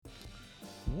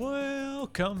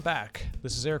Welcome back.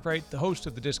 This is Eric Wright, the host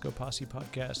of the Disco Posse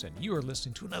podcast, and you are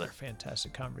listening to another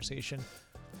fantastic conversation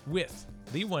with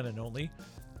the one and only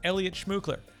Elliot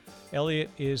Schmookler. Elliot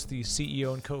is the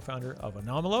CEO and co-founder of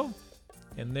Anomalo,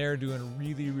 and they're doing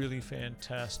really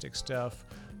fantastic stuff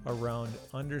around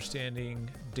understanding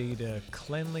data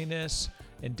cleanliness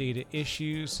and data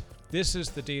issues. This is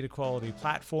the data quality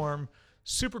platform.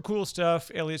 Super cool stuff.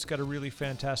 Elliot's got a really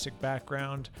fantastic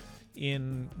background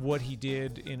in what he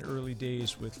did in early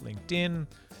days with LinkedIn,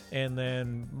 and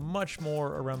then much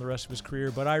more around the rest of his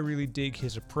career. But I really dig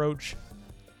his approach,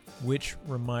 which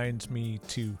reminds me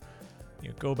to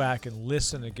go back and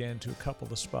listen again to a couple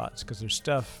of the spots, because there's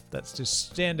stuff that's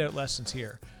just standout lessons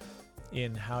here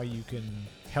in how you can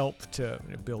help to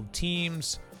build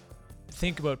teams,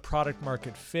 think about product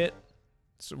market fit.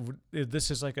 So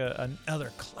this is like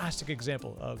another classic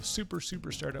example of super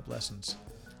startup lessons.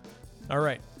 All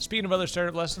right, speaking of other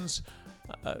startup lessons,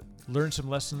 learn some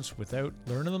lessons without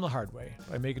learning them the hard way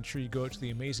by making sure you go out to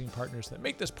the amazing partners that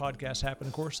make this podcast happen,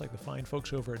 of course, like the fine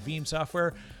folks over at Veeam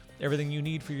Software. Everything you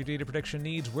need for your data protection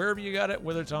needs, wherever you got it,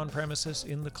 whether it's on premises,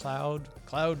 in the cloud,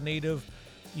 cloud native,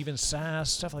 even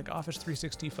SaaS, stuff like Office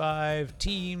 365,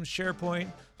 Teams, SharePoint.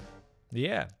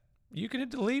 Yeah, you can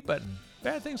hit the delete button.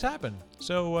 Bad things happen.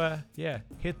 So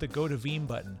hit the go to Veeam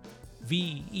button.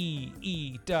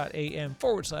 VEE.am/Disco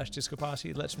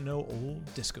Posse. Lets them know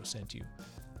old Disco sent you.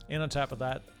 And on top of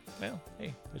that, well,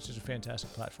 hey, it's just a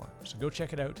fantastic platform. So go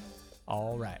check it out.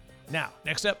 All right. Now,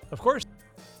 next up, of course,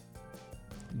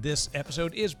 this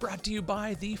episode is brought to you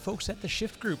by the folks at the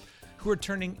Shift Group, who are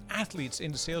turning athletes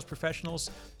into sales professionals.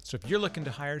 So if you're looking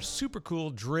to hire super cool,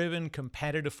 driven,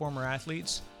 competitive former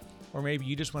athletes, or maybe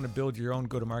you just want to build your own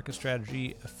go-to-market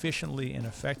strategy efficiently and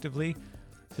effectively,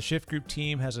 the Shift Group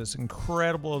team has this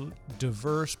incredible,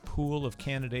 diverse pool of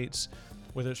candidates,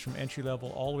 whether it's from entry level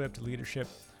all the way up to leadership.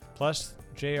 Plus,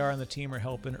 JR and the team are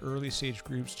helping early stage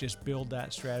groups just build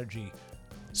that strategy.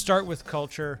 Start with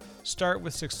culture, start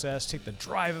with success, take the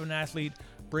drive of an athlete,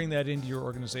 bring that into your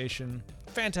organization.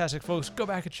 Fantastic, folks. Go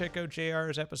back and check out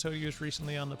JR's episode he used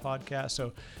recently on the podcast.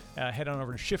 So head on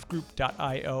over to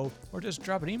shiftgroup.io or just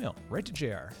drop an email right to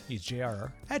JR. He's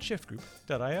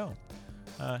JR@shiftgroup.io.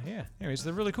 Anyways,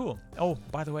 they're really cool. Oh,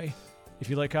 by the way, if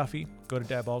you like coffee, go to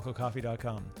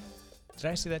diabolicalcoffee.com. Did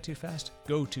I say that too fast?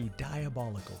 Go to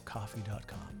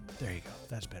diabolicalcoffee.com. There you go.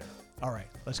 That's better. All right,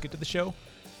 let's get to the show.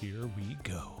 Here we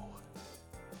go.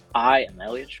 I am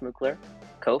Elliot Schmookler,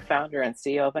 co-founder and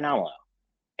CEO of Anomalo,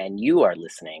 and you are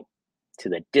listening to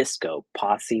the Disco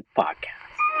Posse podcast.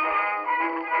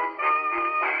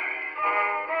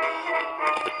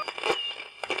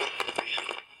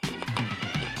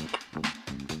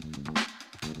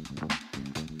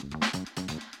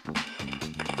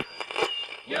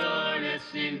 You're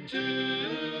listening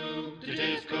to the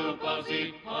Disco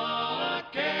Posse podcast.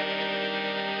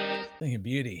 Thing of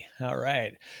beauty. All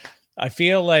right. I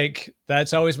feel like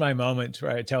that's always my moment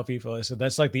where I tell people, so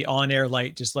that's like the on-air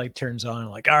light just like turns on. I'm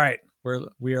like, all right,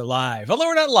 we are live. Although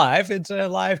we're not live, it's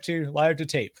live to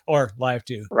tape or live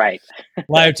to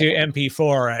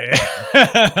MP4. Right?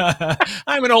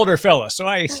 I'm an older fella, so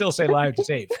I still say live to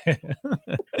tape.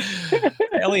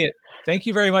 Elliot, thank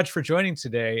you very much for joining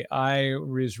today. I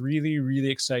was really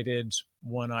excited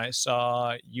when I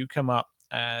saw you come up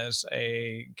as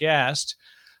a guest.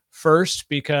 First,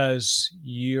 because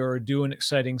you're doing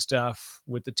exciting stuff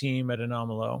with the team at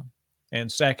Anomalo.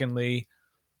 And secondly,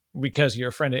 because you're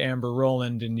a friend of Amber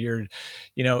Rowland, and you're,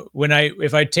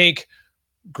 if I take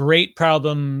great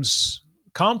problems,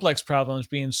 complex problems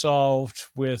being solved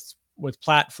with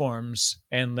platforms,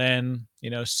 and then,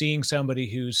 seeing somebody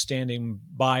who's standing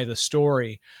by the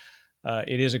story,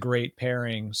 it is a great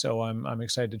pairing. So I'm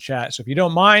excited to chat. So if you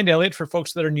don't mind, Elliot, for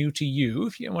folks that are new to you,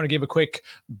 if you want to give a quick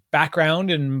background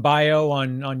and bio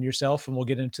on yourself, and we'll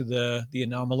get into the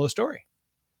Anomalo story.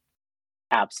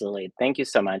 Absolutely. Thank you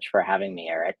so much for having me,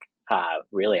 Eric.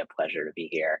 Really a pleasure to be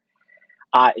here.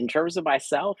 In terms of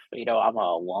myself, I'm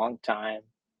a long-time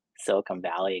Silicon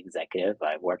Valley executive.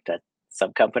 I've worked at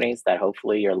some companies that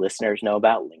hopefully your listeners know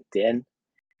about, LinkedIn,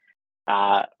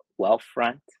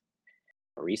 Wealthfront,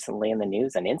 recently in the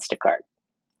news, and Instacart,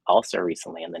 also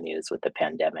recently in the news with the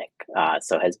pandemic.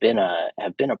 So have been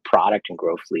a product and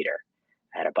growth leader.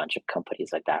 I had a bunch of companies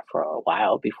like that for a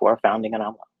while before founding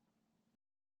Anomalo.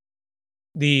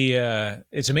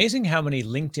 It's amazing how many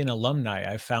LinkedIn alumni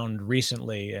I've found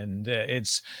recently, and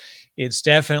it's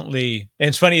definitely,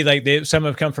 it's funny, like some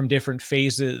have come from different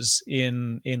phases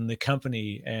in the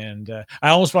company, and I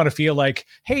almost want to feel like,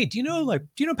 hey, do you know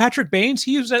Patrick Baines?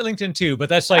 He uses that LinkedIn too, but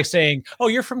that's like saying, oh,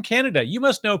 you're from Canada, you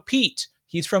must know Pete.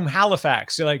 He's from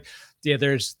Halifax. So like, yeah,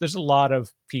 there's a lot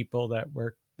of people that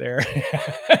work there,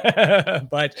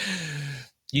 but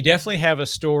you definitely have a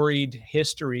storied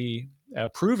history, a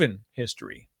proven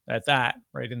history at that,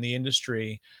 right, in the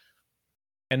industry.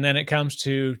 And then it comes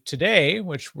to today,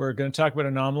 which we're going to talk about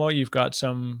Anomaly. You've got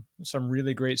some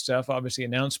really great stuff. Obviously,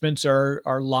 announcements are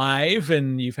live,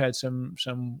 and you've had some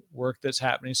work that's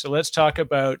happening. So let's talk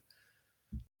about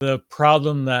the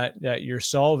problem that you're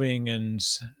solving, and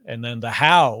then the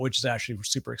how, which is actually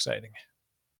super exciting.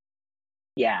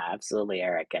 Yeah, absolutely,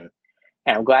 Eric. And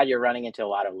I'm glad you're running into a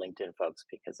lot of LinkedIn folks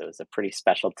because it was a pretty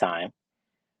special time,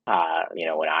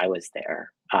 when I was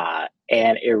there.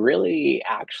 And it really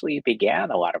actually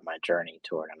began a lot of my journey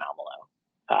toward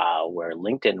Anomaly, where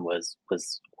LinkedIn was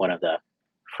one of the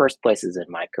first places in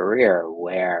my career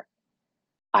where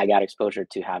I got exposure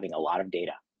to having a lot of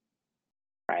data,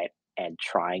 right? And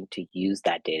trying to use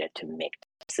that data to make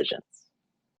decisions.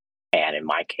 And in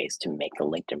my case, to make the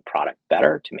LinkedIn product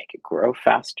better, to make it grow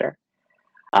faster,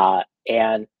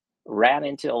 and ran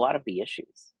into a lot of the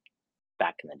issues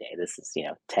back in the day. This is,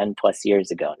 10 plus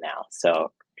years ago now.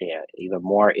 So, even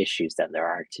more issues than there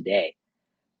are today,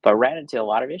 but ran into a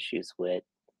lot of issues with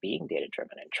being data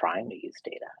driven and trying to use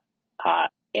data.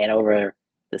 And over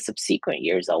the subsequent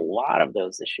years, a lot of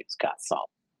those issues got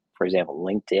solved. For example,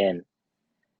 LinkedIn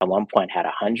at one point had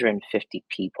 150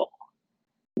 people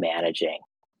managing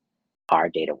our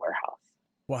data warehouse,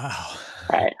 Wow.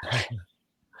 right?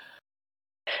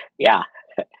 Yeah.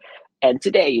 And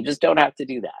today you just don't have to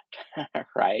do that,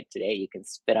 right? Today you can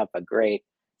spin up a great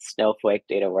Snowflake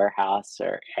data warehouse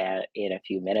in a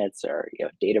few minutes, or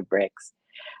Databricks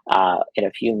in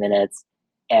a few minutes,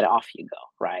 and off you go,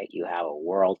 right? You have a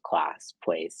world class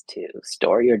place to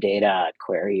store your data,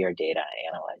 query your data,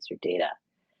 analyze your data.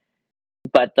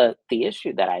 But the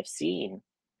issue that I've seen,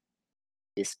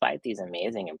 despite these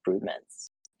amazing improvements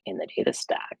in the data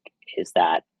stack, is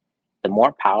that the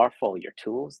more powerful your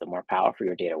tools, the more powerful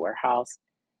your data warehouse,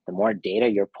 the more data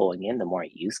you're pulling in, the more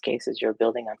use cases you're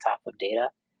building on top of data,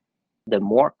 the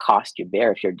more cost you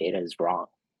bear if your data is wrong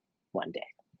one day,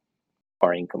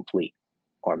 or incomplete,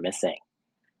 or missing,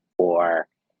 or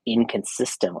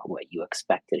inconsistent with what you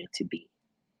expected it to be,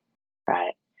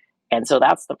 right? And so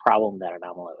that's the problem that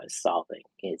Anomaly is solving,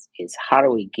 is how do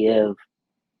we give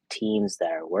teams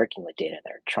that are working with data,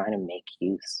 that are trying to make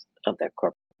use of their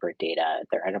corporate data,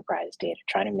 their enterprise data,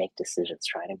 trying to make decisions,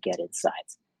 trying to get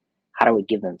insights. How do we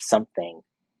give them something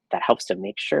that helps to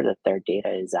make sure that their data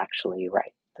is actually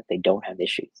right, that they don't have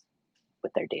issues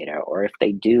with their data, or if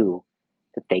they do,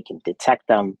 that they can detect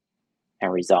them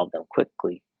and resolve them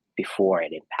quickly before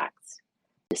it impacts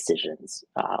decisions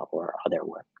or other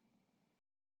work.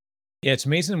 Yeah, it's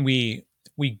amazing we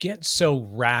get so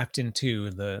wrapped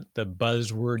into the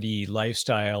buzzwordy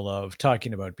lifestyle of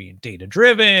talking about being data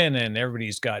driven, and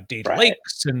everybody's got data Right.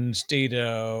 lakes and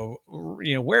data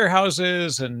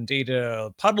warehouses and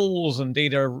data puddles and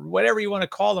data whatever you want to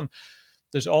call them.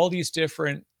 There's all these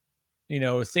different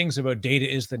things about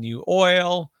data is the new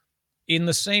oil. In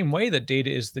the same way that data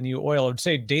is the new oil, I would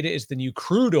say data is the new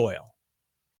crude oil.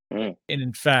 Mm, And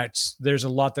in fact, there's a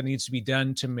lot that needs to be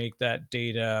done to make that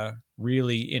data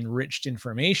really enriched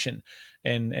information,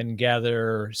 and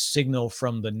gather signal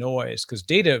from the noise, because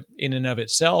data in and of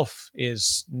itself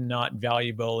is not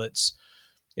valuable. It's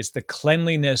the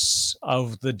cleanliness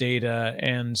of the data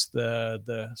and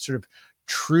the sort of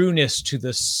trueness to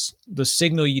the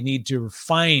signal you need to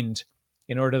find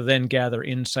in order to then gather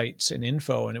insights and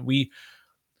info. And we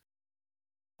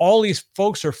all these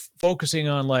folks are focusing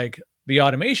on like the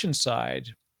automation side,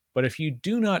 but if you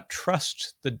do not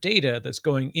trust the data that's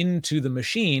going into the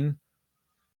machine,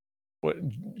 what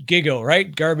giggle,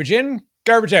 right? Garbage in,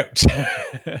 garbage out.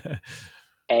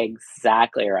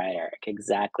 exactly right, Eric.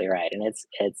 Exactly right. And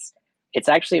it's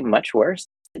actually much worse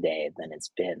today than it's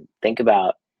been. Think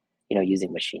about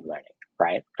using machine learning,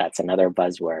 right? That's another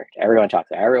buzzword. Everyone talks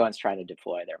about. Everyone's trying to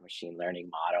deploy their machine learning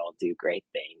model, do great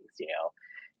things.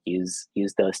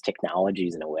 Use those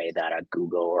technologies in a way that a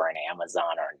Google or an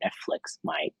Amazon or a Netflix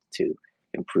might, to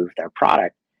improve their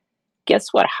product. Guess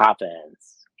what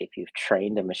happens if you've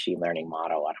trained a machine learning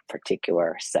model on a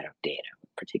particular set of data,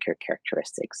 particular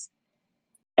characteristics,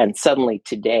 and suddenly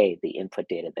today the input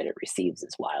data that it receives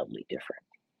is wildly different,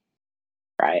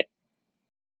 right?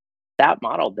 That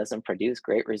model doesn't produce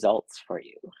great results for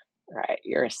you, right?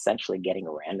 You're essentially getting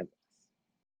randomness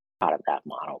out of that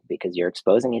model because you're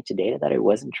exposing it to data that it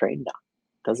wasn't trained on.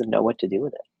 It doesn't know what to do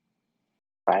with it,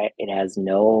 right? It has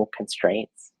no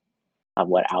constraints on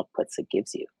what outputs it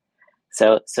gives you.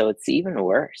 So it's even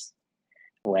worse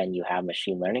when you have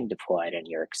machine learning deployed and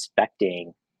you're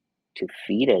expecting to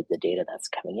feed it the data that's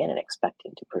coming in and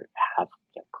expecting to have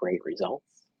great results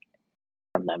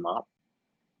from that model.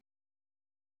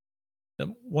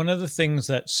 One of the things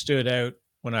that stood out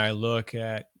when I look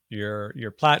at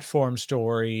your platform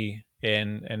story,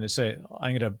 and it's a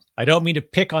I don't mean to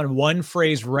pick on one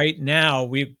phrase right now.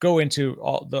 We go into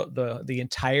all the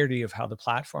entirety of how the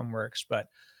platform works, but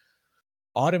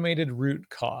automated root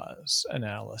cause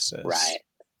analysis. Right.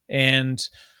 And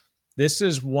this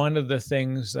is one of the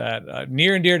things that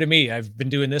near and dear to me. I've been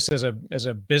doing this as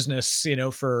a business,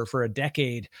 for a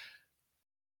decade.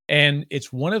 And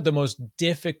it's one of the most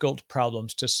difficult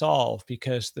problems to solve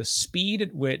because the speed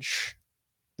at which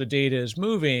the data is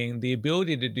moving, the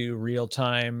ability to do real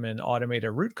time and automate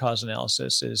a root cause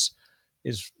analysis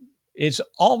is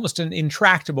almost an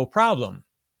intractable problem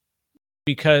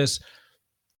because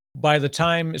by the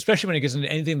time, especially when it gets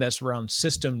into anything that's around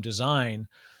system design,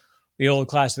 the old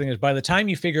classic thing is by the time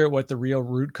you figure out what the real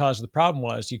root cause of the problem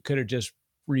was, you could have just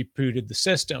rebooted the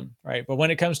system, right? But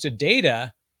when it comes to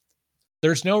data,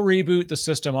 there's no reboot the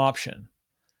system option.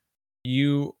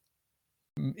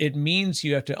 It means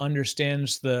you have to understand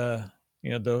the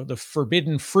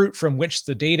forbidden fruit from which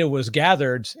the data was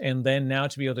gathered, and then now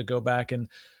to be able to go back and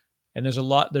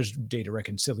there's data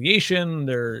reconciliation.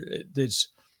 There's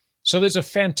a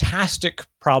fantastic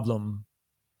problem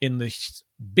in the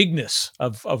bigness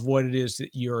of what it is that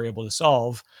you're able to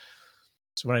solve.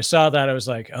 So when I saw that, I was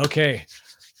like, okay,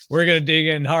 we're going to dig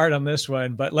in hard on this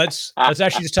one, but let's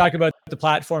actually just talk about the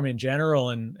platform in general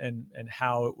and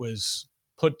how it was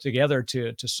put together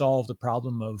to solve the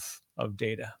problem of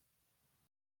data.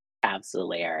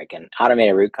 Absolutely, Eric. And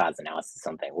automated root cause analysis is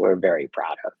something we're very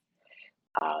proud of,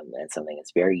 and something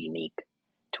that's very unique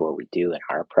to what we do in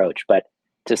our approach. But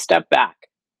to step back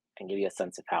and give you a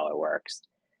sense of how it works,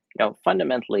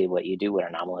 fundamentally, what you do with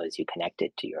Anomaly is you connect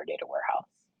it to your data warehouse.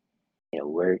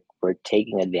 We're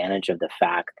taking advantage of the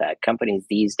fact that companies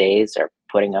these days are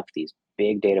putting up these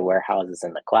big data warehouses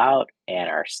in the cloud and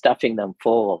are stuffing them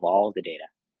full of all the data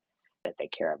that they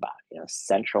care about,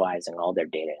 centralizing all their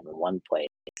data in one place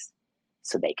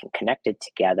so they can connect it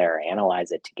together,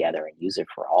 analyze it together, and use it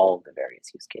for all of the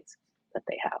various use cases that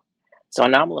they have. So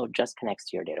Anomaly just connects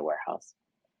to your data warehouse.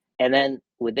 And then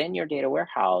within your data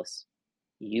warehouse,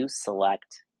 you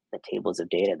select the tables of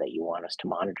data that you want us to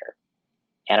monitor,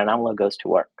 and Anomaly goes to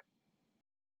work.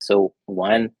 So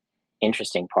one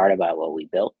interesting part about what we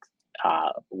built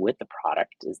with the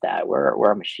product is that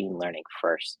we're a machine learning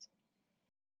first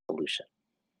solution.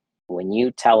 When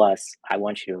you tell us, I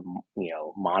want you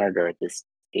to, monitor this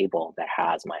table that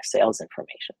has my sales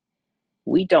information,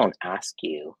 we don't ask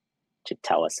you to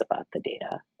tell us about the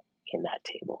data in that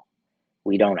table.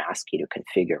 We don't ask you to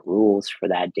configure rules for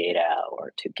that data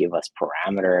or to give us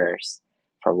parameters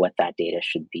for what that data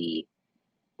should be.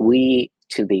 We,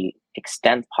 to the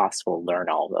extent possible, learn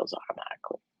all those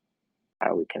automatically.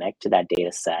 We connect to that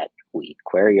data set, we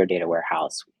query your data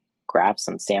warehouse, we grab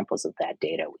some samples of that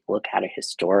data, we look at it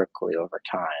historically over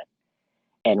time,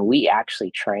 and we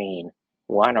actually train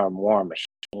one or more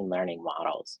machine learning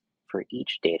models for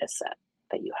each data set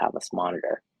that you have us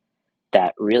monitor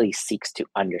that really seeks to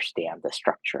understand the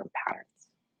structure and patterns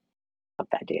of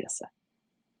that data set.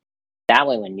 That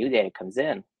way, when new data comes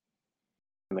in,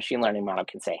 the machine learning model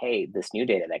can say, hey, this new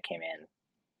data that came in,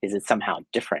 is it somehow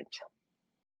different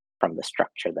from the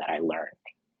structure that I learned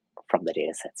from the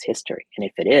data set's history? And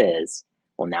if it is,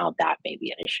 well, now that may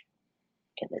be an issue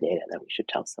in the data that we should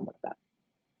tell someone about.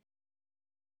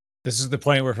 This is the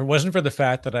point where if it wasn't for the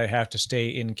fact that I have to stay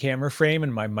in camera frame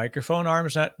and my microphone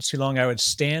arm's not too long, I would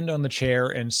stand on the chair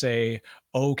and say,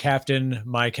 "Oh, Captain,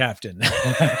 my Captain."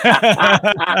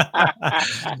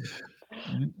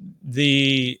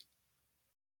 the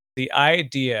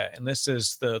idea, and this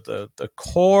is the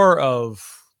core of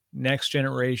next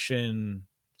generation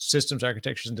systems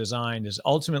architectures and design, is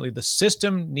ultimately the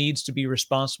system needs to be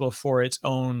responsible for its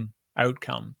own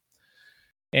outcome.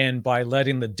 And by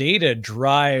letting the data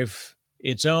drive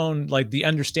its own, like the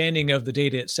understanding of the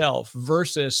data itself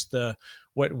versus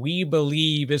what we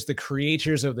believe is the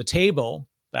creators of the table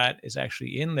that is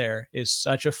actually in there, is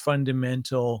such a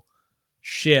fundamental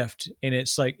shift. And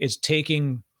it's like, it's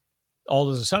taking all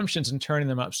those assumptions and turning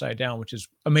them upside down, which is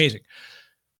amazing.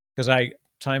 Because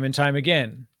time and time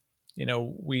again,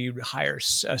 we hire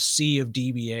a sea of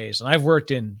DBAs, and I've worked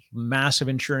in massive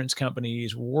insurance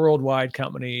companies, worldwide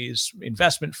companies,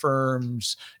 investment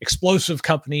firms, explosive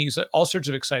companies, all sorts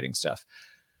of exciting stuff.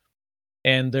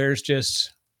 And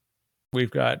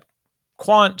we've got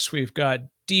quants, we've got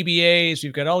DBAs,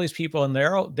 we've got all these people, and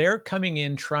they're coming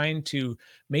in trying to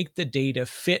make the data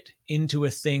fit into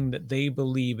a thing that they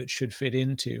believe it should fit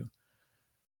into.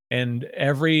 And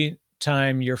every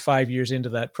time you're 5 years into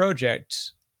that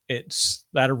project, it's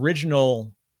that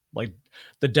original, like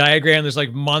the diagram, there's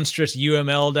like monstrous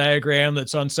UML diagram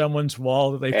that's on someone's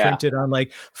wall that they Yeah, printed on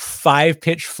like 5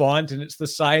 pitch font, and it's the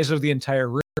size of the entire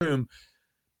room.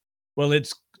 Well,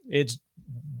 it's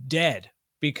dead,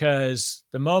 because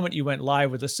the moment you went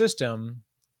live with the system,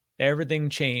 everything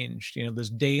changed. This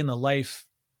day in the life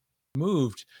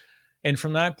moved. And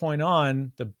from that point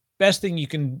on, the best thing you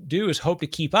can do is hope to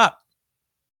keep up.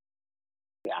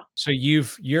 yeah, So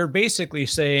you're basically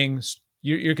saying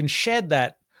you can shed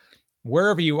that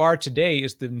wherever you are today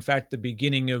is in fact the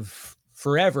beginning of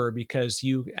forever, because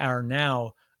you are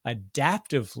now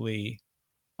adaptively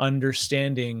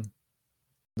understanding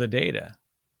the data.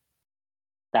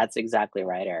 that's exactly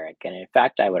right, Eric. And in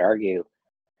fact, I would argue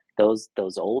those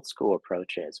old school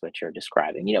approaches which you're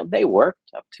describing, they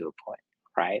worked up to a point,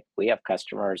 right? We have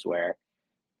customers where,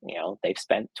 they've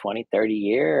spent 20, 30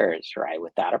 years, right,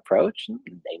 with that approach, and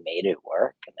they made it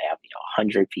work, and they have,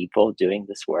 100 people doing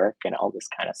this work and all this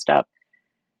kind of stuff.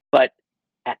 But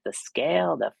at the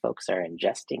scale that folks are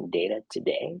ingesting data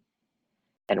today,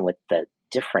 and with the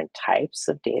different types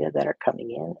of data that are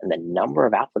coming in and the number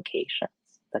of applications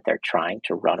that they're trying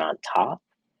to run on top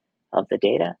of the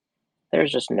data,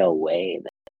 there's just no way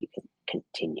that you can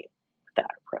continue with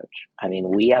that approach. I mean,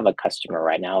 we have a customer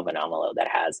right now of Anomalou that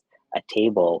has a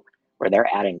table where they're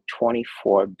adding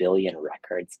 24 billion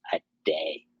records a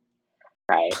day,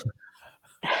 right?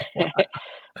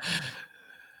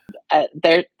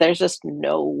 There's just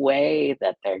no way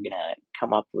that they're gonna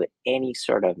come up with any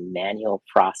sort of manual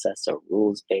process or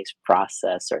rules-based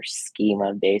process or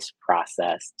schema-based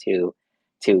process to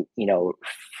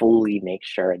fully make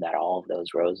sure that all of those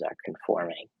rows are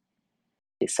conforming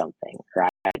to something,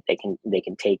 right? They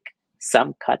can take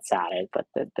some cuts at it, but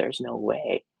there's no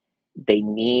way. They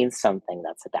need something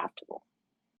that's adaptable,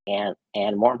 and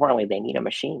more importantly, they need a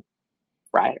machine,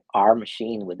 right? Our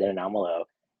machine within Anomalou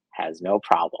has no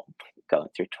problem going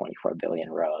through 24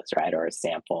 billion rows, right? Or a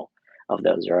sample of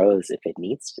those rows if it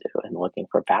needs to, and looking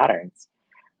for patterns,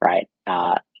 right?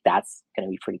 That's going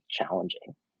to be pretty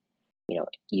challenging,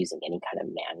 using any kind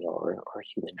of manual or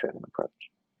human driven approach.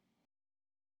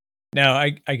 Now,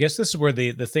 I guess this is where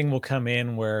the thing will come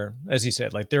in, where, as you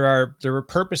said, like there are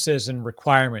purposes and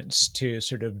requirements to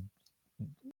sort of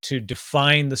to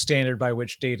define the standard by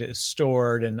which data is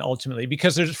stored, and ultimately,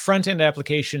 because there's front end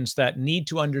applications that need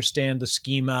to understand the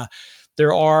schema,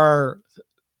 there are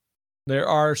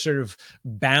sort of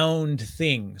bound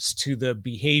things to the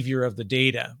behavior of the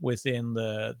data within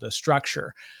the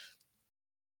structure.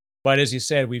 But as you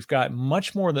said, we've got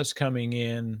much more that's coming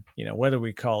in, whether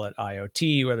we call it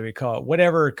IoT, whether we call it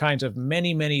whatever kinds of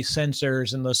many, many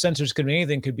sensors, and those sensors could be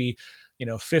anything, could be,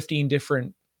 15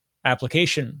 different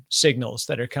application signals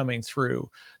that are coming through,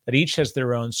 that each has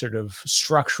their own sort of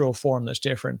structural form that's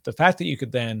different. The fact that you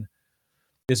could then,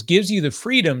 this gives you the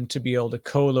freedom to be able to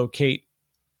co-locate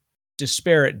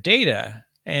disparate data,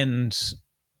 and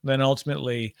then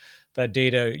ultimately that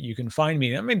data you can find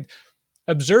meaning. I mean,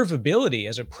 observability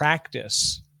as a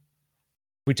practice,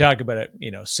 we talk about it,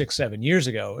 6-7 years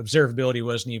ago, observability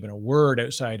wasn't even a word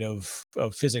outside of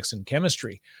physics and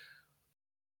chemistry.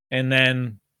 And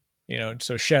then,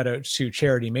 so shout out to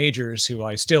Charity Majors, who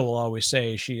I still will always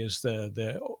say she is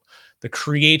the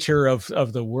creator of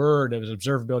the word of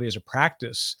observability as a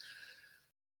practice.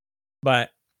 But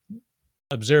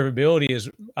observability is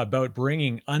about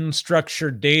bringing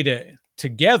unstructured data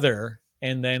together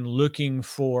and then looking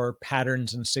for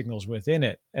patterns and signals within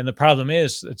it. And the problem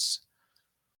is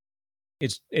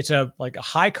it's a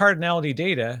high cardinality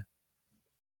data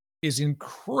is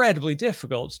incredibly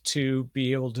difficult to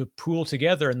be able to pool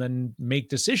together and then make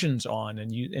decisions on,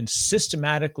 and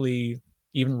systematically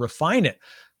even refine it,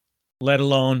 let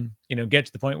alone, get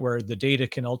to the point where the data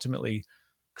can ultimately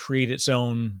create its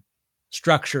own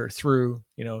structure through,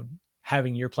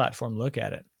 having your platform look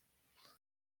at it.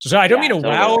 So I don't mean to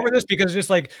Totally wow over right. this, because it's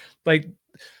like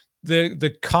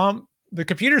the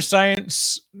computer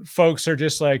science folks are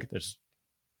just like, there's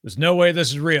no way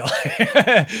this is real.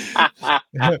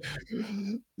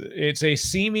 It's a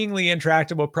seemingly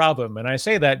intractable problem. And I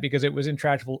say that because it was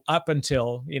intractable up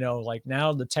until, like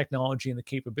now the technology and the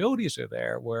capabilities are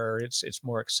there where it's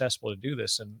more accessible to do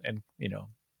this. And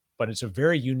but it's a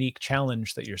very unique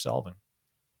challenge that you're solving.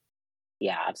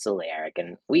 Yeah, absolutely, Eric.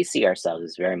 And we see ourselves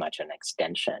as very much an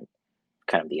extension,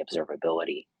 kind of the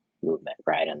observability movement,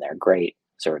 right? And they're great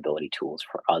observability tools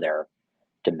for other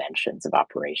dimensions of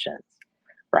operations,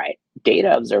 right? Data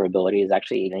observability is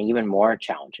actually an even more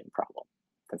challenging problem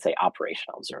than, say,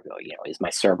 operational observability. Is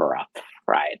my server up,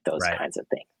 right? Those Right. kinds of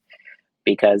things.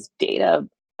 Because data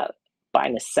by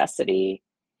necessity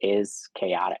is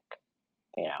chaotic,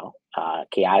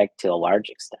 chaotic to a large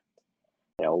extent.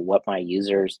 What my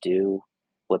users do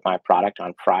with my product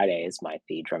on Fridays might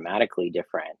be dramatically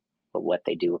different, but what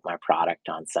they do with my product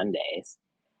on Sundays,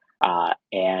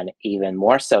 and even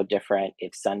more so different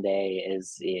if Sunday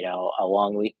is, a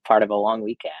long week, part of a long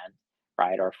weekend,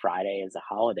 right? Or Friday is a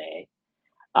holiday,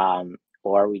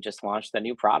 or we just launched the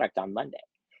new product on Monday.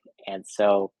 And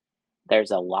so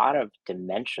there's a lot of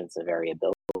dimensions of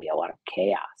variability, a lot of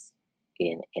chaos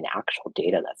in actual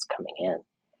data that's coming in,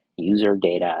 user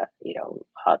data,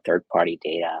 third party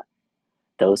data,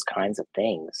 those kinds of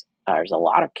things. There's a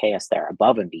lot of chaos there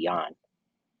above and beyond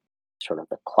sort of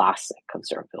the classic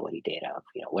observability data of,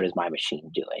 what is my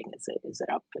machine doing? Is it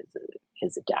up?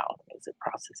 Is it down? Is it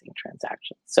processing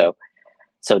transactions?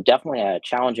 So definitely a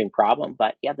challenging problem,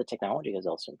 but yeah, the technology has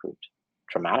also improved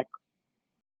dramatically.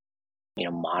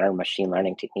 Modern machine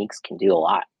learning techniques can do a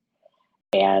lot,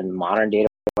 and modern data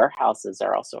warehouses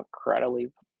are also incredibly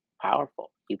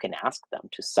powerful. You can ask them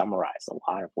to summarize a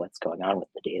lot of what's going on with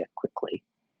the data quickly,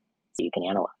 so you can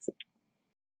analyze it.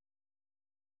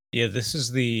 Yeah, this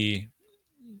is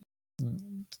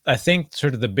I think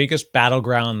sort of the biggest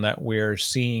battleground that we're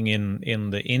seeing in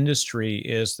the industry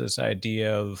is this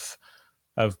idea of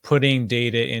putting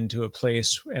data into a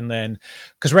place, and then,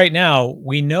 because right now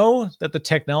we know that the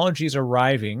technology is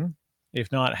arriving,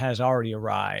 if not has already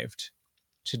arrived,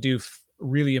 to do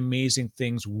really amazing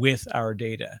things with our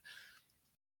data.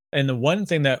 And the one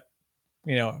thing that,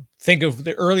 think of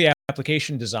the early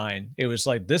application design. It was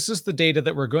like, this is the data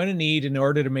that we're going to need in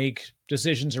order to make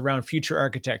decisions around future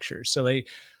architectures. So they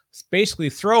basically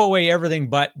throw away everything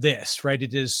but this, right?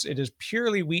 It is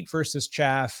purely wheat versus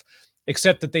chaff,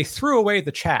 except that they threw away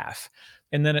the chaff.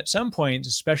 And then at some point,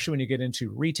 especially when you get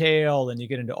into retail and you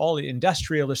get into all the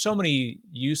industrial, there's so many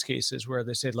use cases where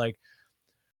they said, like,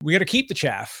 we got to keep the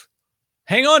chaff,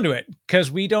 hang on to it,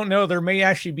 because we don't know, there may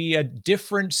actually be a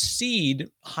different seed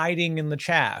hiding in the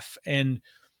chaff. And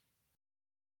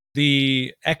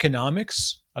the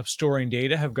economics of storing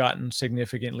data have gotten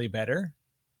significantly better.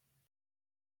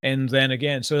 And then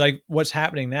again, so like what's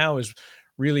happening now is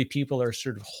really people are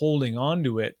sort of holding on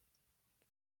to it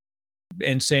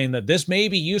and saying that this may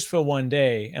be useful one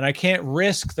day, and I can't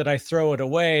risk that I throw it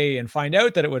away and find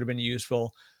out that it would have been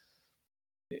useful.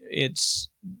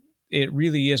 It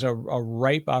really is a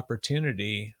ripe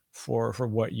opportunity for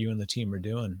what you and the team are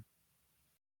doing.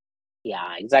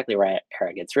 Yeah, exactly right,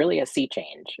 Eric. It's really a sea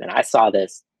change. And I saw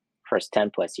this first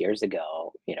 10 plus years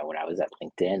ago, when I was at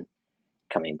LinkedIn,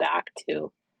 coming back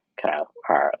to kind of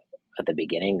our at the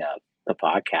beginning of the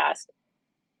podcast.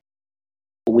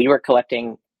 We were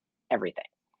collecting everything,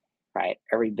 right?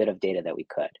 Every bit of data that we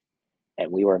could.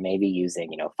 And we were maybe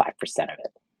using, 5% of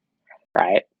it,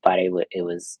 right? But it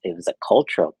was a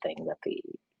cultural thing that the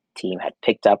team had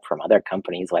picked up from other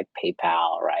companies like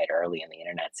PayPal, right, early in the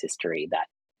internet's history, that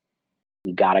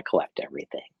you got to collect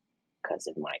everything because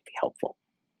it might be helpful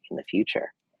in the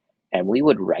future. And we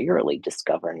would regularly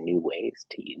discover new ways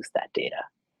to use that data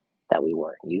that we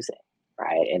weren't using,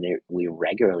 right? And we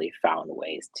regularly found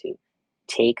ways to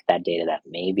take that data that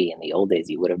maybe in the old days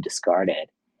you would have discarded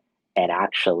and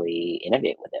actually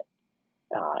innovate with it,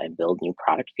 and build new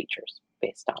product features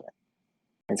based on it.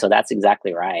 And so that's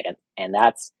exactly right. And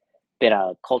that's been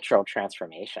a cultural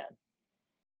transformation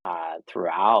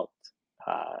throughout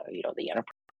the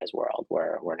enterprise world,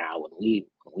 where now when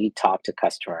we talk to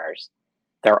customers,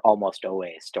 they're almost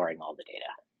always storing all the data,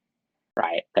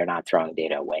 right? They're not throwing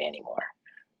data away anymore,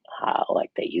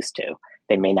 like they used to.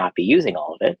 They may not be using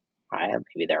all of it, right?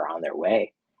 Maybe they're on their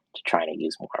way to trying to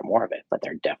use more and more of it, but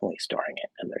they're definitely storing it,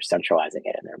 and they're centralizing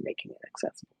it, and they're making it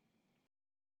accessible.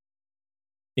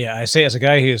 Yeah, I say, as a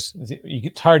guy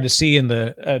it's hard to see in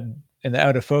the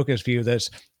out of focus view,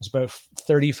 there's about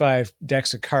 35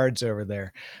 decks of cards over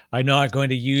there. I'm not going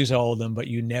to use all of them, but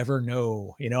you never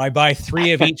know. I buy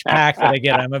 3 of each pack that I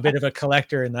get. I'm a bit of a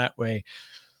collector in that way.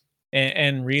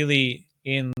 And really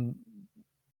in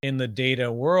the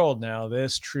data world now,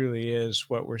 this truly is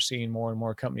what we're seeing more and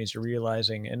more companies are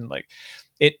realizing. And like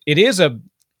it is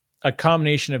a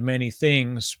combination of many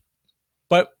things,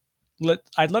 but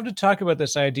I'd love to talk about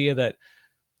this idea that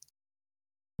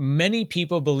many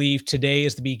people believe today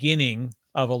is the beginning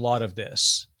of a lot of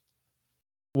this,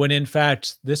 when in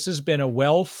fact, this has been a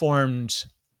well-formed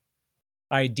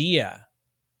idea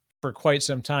for quite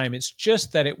some time. It's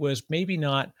just that it was maybe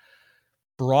not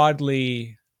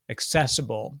broadly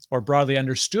accessible or broadly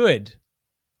understood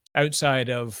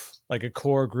outside of like a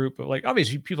core group of, like,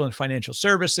 obviously people in financial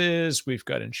services, we've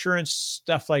got insurance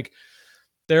stuff. Like,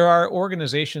 there are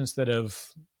organizations that have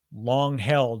long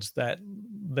held that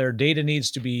their data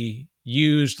needs to be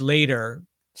used later.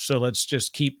 So let's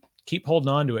just keep holding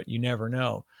on to it. You never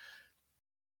know.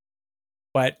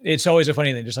 But it's always a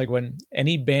funny thing, just like when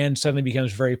any band suddenly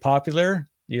becomes very popular,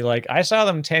 you're like, I saw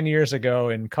them 10 years ago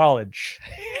in college.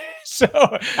 So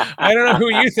I don't know who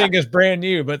you think is brand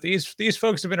new, but these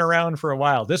folks have been around for a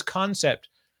while. This concept,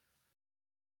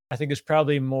 I think, is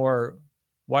probably more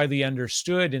widely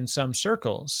understood in some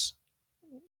circles.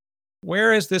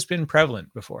 Where has this been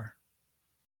prevalent before?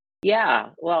 Yeah,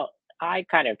 well, I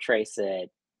kind of trace it,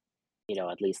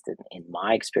 at least in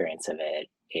my experience of it,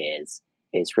 is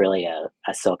really a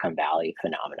Silicon Valley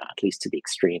phenomenon, at least to the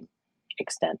extreme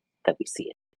extent that we see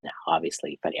it now.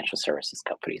 Obviously, financial services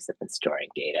companies have been storing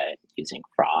data and using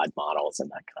fraud models and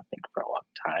that kind of thing for a long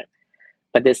time.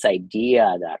 But this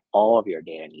idea that all of your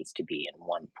data needs to be in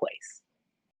one place,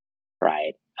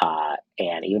 right?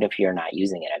 And even if you're not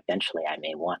using it, eventually I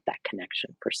may want that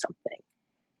connection for something,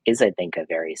 is, I think, a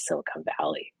very Silicon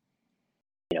Valley,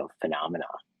 phenomenon.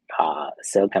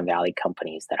 Silicon Valley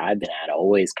companies that I've been at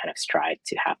always kind of strive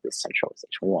to have this centralization.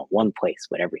 We want one place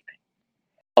with everything.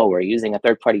 Oh, we're using a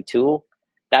third-party tool?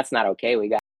 That's not okay. We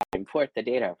got to import the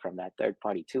data from that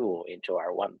third-party tool into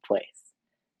our one place.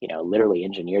 Literally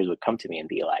engineers would come to me and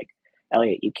be like,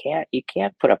 Elliot, you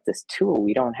can't put up this tool.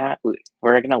 We're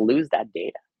going to lose that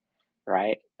data,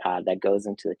 right? That goes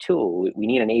into the tool. We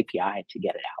need an API to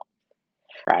get it out,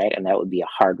 right? And that would be a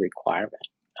hard requirement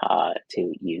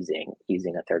to using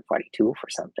a third party tool for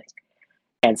something.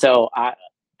 And so I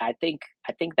think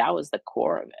that was the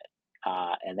core of it,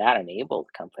 and that enabled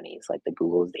companies like the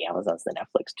Googles, the Amazons, the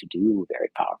Netflix to do very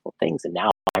powerful things. And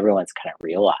now everyone's kind of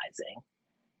realizing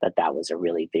that was a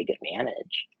really big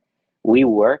advantage. We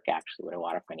work actually with a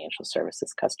lot of financial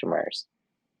services customers,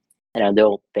 and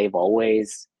they've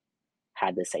always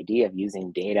had this idea of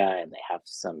using data, and they have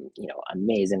some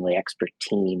amazingly expert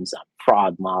teams on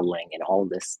fraud modeling and all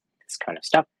this kind of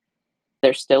stuff.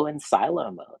 They're still in silo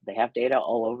mode. They have data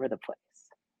all over the place,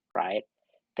 right?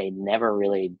 They never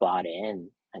really bought in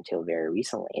until very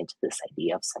recently into this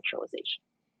idea of centralization,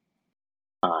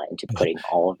 into putting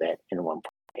all of it in one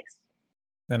place.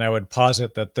 And I would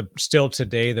posit that still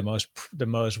today the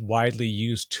most widely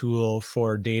used tool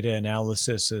for data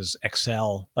analysis is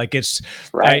Excel. Like it's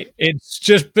Right. it's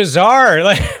just bizarre.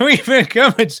 Like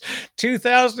it's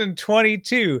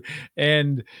 2022,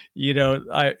 and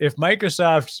if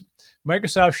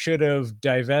Microsoft should have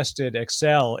divested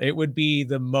Excel, it would be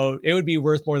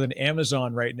worth more than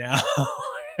Amazon right now.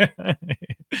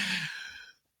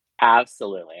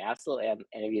 Absolutely, absolutely. And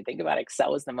if you think about it,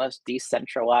 Excel is the most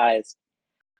decentralized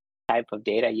type of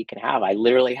data you can have. I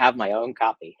literally have my own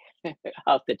copy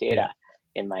of the Yeah. data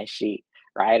in my sheet,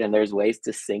 right? And there's ways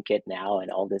to sync it now and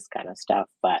all this kind of stuff,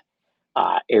 but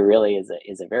it really is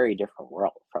a very different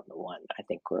world from the one I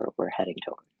think we're heading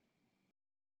toward.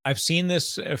 I've seen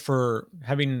this for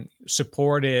having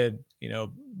supported,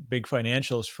 big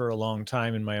financials for a long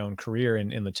time in my own career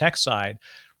in the tech side.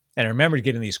 And I remember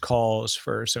getting these calls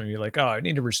for some of you like, oh, I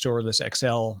need to restore this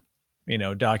Excel,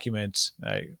 document.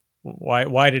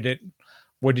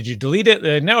 What did you delete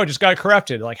it? No, it just got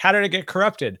corrupted. Like, how did it get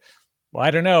corrupted? Well,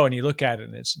 I don't know. And you look at it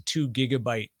and it's a 2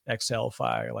 GB Excel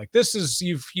file. Like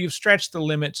you've stretched the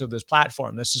limits of this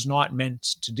platform. This is not meant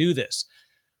to do this.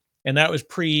 And that was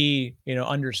pre,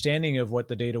 understanding of what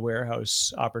the data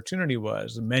warehouse opportunity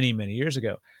was many, many years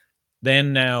ago.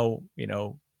 Then now,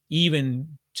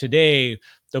 even today,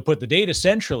 they'll put the data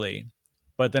centrally,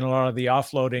 but then a lot of the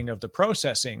offloading of the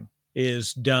processing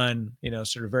is done,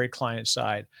 sort of very client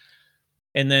side.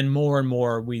 And then more and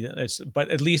more but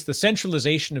at least the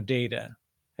centralization of data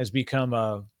has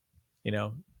become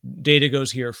data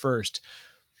goes here first.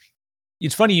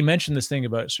 It's funny you mentioned this thing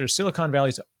about sort of Silicon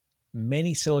Valley's.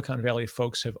 Many Silicon Valley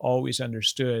folks have always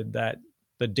understood that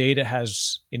the data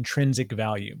has intrinsic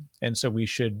value. And so we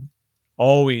should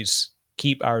always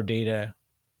keep our data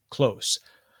close.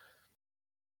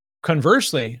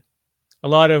 Conversely, a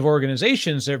lot of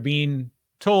organizations are being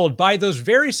told by those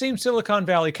very same Silicon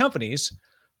Valley companies,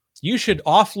 you should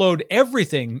offload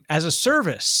everything as a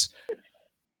service.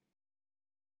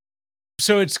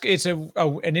 So it's an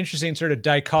interesting sort of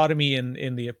dichotomy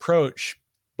in the approach,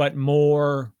 but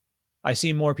I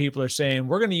see more people are saying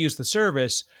we're going to use the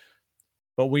service,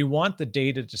 but we want the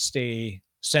data to stay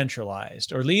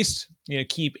centralized, or at least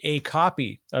keep a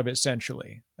copy of it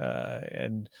centrally.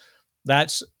 And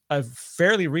that's a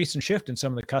fairly recent shift in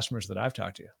some of the customers that I've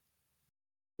talked to.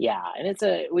 Yeah, and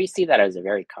we see that as a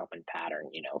very common pattern.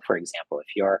 For example, if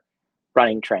you're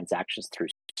running transactions through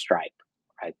Stripe,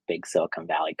 right, big Silicon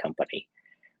Valley company,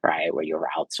 right, where you're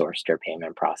outsourced your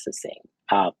payment processing.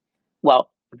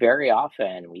 Well, very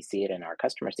often we see it in our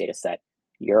customers' data set.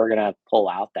 you're going to pull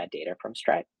out that data from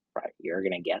Stripe, right? You're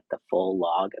going to get the full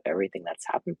log of everything that's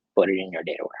happened, put it in your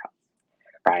data warehouse,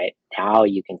 right? Now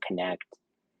you can connect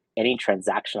any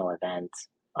transactional event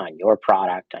on your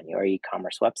product, on your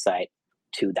e-commerce website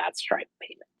to that Stripe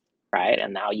payment, right?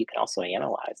 And now you can also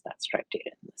analyze that Stripe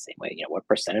data in the same way. What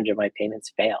percentage of my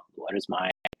payments failed? What is my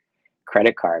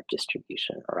credit card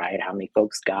distribution, right? How many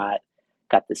folks got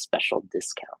this special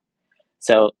discount?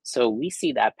 So we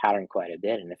see that pattern quite a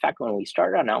bit. And in fact, when we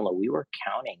started on Outlook, we were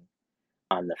counting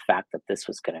on the fact that this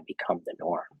was going to become the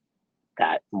norm,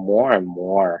 that more and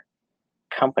more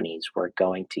companies were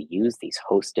going to use these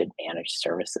hosted managed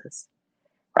services,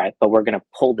 right? But we're going to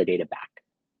pull the data back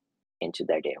into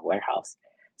their data warehouse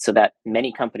so that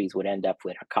many companies would end up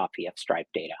with a copy of Stripe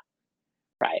data,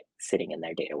 right, sitting in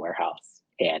their data warehouse.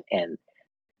 And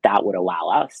that would allow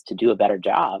us to do a better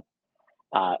job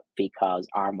because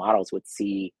our models would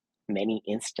see many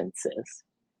instances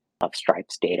of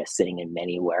Stripe's data sitting in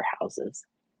many warehouses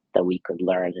that we could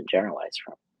learn and generalize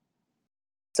from.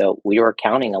 So we were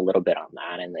counting a little bit on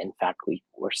that, and in fact,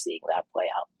 we're seeing that play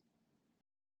out.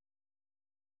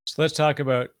 So let's talk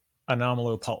about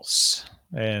Anomalo Pulse.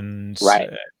 And Right.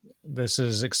 This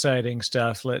is exciting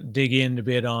stuff. Let's dig in a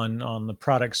bit on the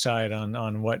product side,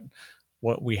 on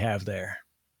what we have there.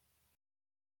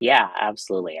 Yeah,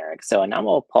 absolutely, Eric. So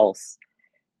Anomalo Pulse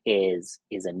is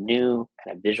a new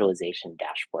kind of visualization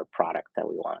dashboard product that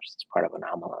we launched as part of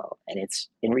Anomalo, and it's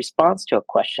in response to a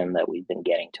question that we've been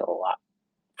getting to a lot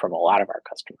from a lot of our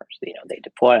customers. They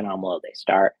deploy Anomalo, they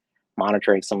start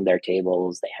monitoring some of their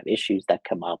tables, they have issues that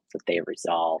come up that they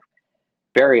resolve.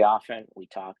 Very often we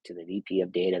talk to the VP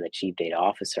of data, the chief data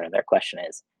officer, and their question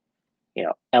is,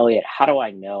 Elliot, how do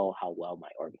I know how well my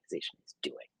organization is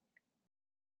doing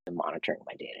in monitoring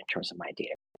my data in terms of my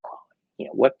data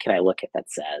quality? What can I look at that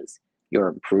says you're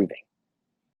improving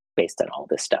based on all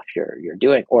this stuff you're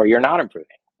doing, or you're not improving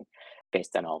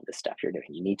based on all this stuff you're doing?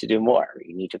 You need to do more.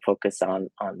 You need to focus on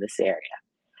this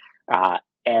area.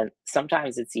 And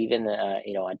sometimes it's even a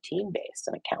team-based,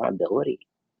 an accountability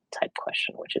type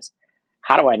question, which is,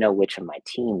 how do I know which of my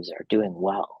teams are doing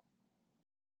well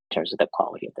in terms of the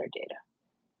quality of their data,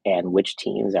 and which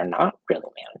teams are not really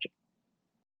managing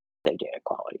their data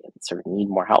quality and sort of need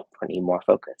more help or need more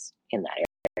focus in that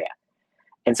area?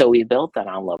 And so we built that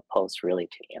Anomalo Pulse really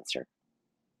to answer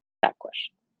that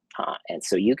question. And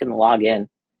so you can log in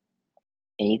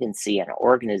and you can see an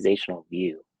organizational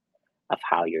view of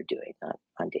how you're doing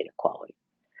on data quality.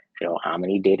 How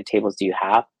many data tables do you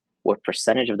have? What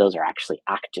percentage of those are actually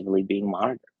actively being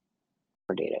monitored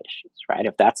for data issues, right?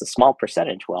 If that's a small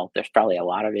percentage, well, there's probably a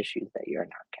lot of issues that you're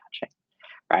not catching,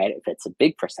 right? If it's a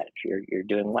big percentage, you're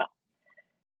doing well.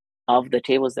 Of the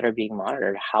tables that are being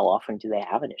monitored, how often do they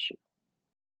have an issue,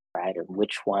 right? Or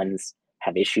which ones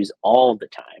have issues all the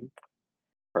time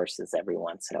versus every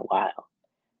once in a while?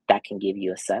 That can give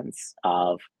you a sense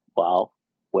of, well,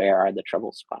 where are the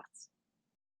trouble spots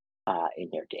in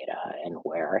your data, and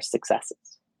where are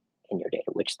successes in your data?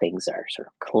 Which things are sort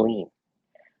of clean,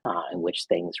 and which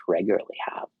things regularly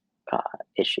have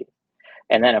issues?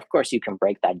 And then, of course, you can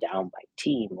break that down by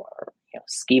team or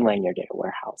schema in your data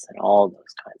warehouse and all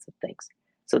those kinds of things.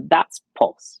 So that's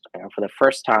Pulse. For the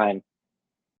first time,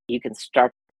 you can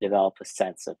start to develop a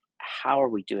sense of how are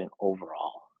we doing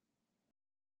overall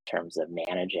in terms of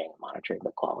managing, monitoring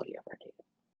the quality of our data.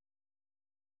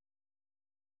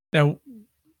 Now,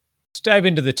 let's dive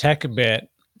into the tech a bit,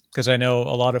 because I know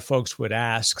a lot of folks would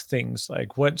ask things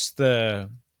like, what's the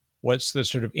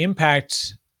sort of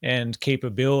impact and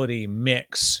capability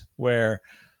mix, where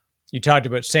you talked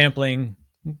about sampling,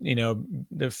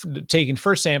 taking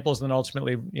first samples and then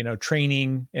ultimately,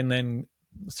 training and then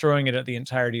throwing it at the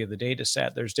entirety of the data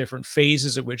set. There's different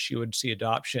phases at which you would see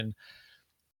adoption,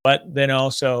 but then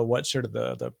also what's sort of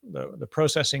the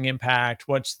processing impact?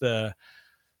 What's the,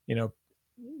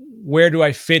 where do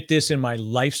I fit this in my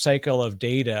life cycle of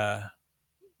data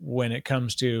when it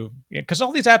comes to, because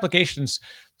all these applications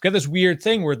got this weird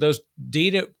thing where the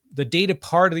data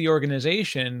part of the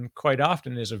organization quite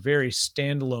often is a very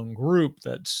standalone group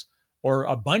or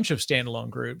a bunch of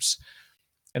standalone groups.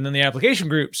 And then the application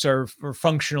groups are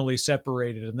functionally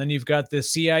separated. And then you've got the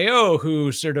CIO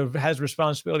who sort of has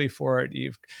responsibility for it.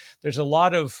 There's a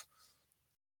lot of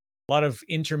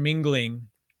intermingling.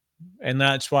 And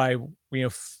that's why,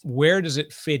 where does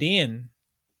it fit in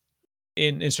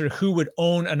sort of who would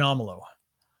own Anomalo?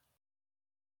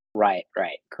 Right.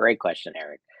 Great question,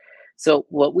 Eric. So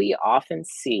what we often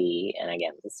see, and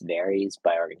again, this varies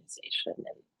by organization,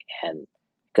 and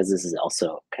because this is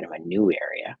also kind of a new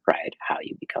area, right? How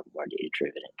you become more data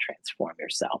driven and transform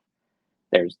yourself.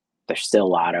 There's still a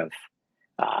lot of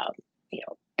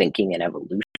thinking and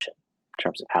evolution in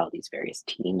terms of how these various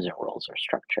teams and roles are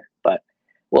structured. But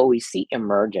what we see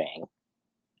emerging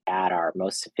at our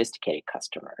most sophisticated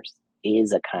customers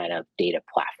is a kind of data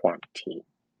platform team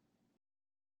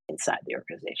inside the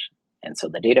organization. And so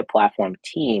the data platform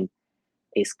team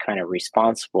is kind of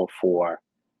responsible for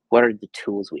what are the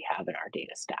tools we have in our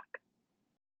data stack.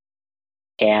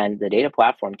 And the data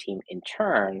platform team, in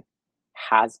turn,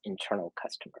 has internal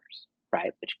customers,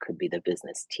 right? Which could be the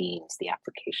business teams, the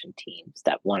application teams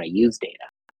that want to use data,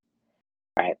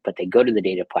 right? But they go to the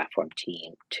data platform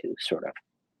team to sort of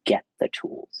get the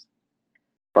tools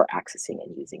for accessing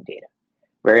and using data.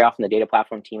 Very often, the data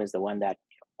platform team is the one that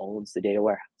owns the data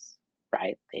warehouse,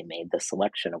 right? They made the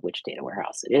selection of which data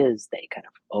warehouse it is. They kind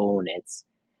of own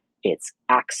its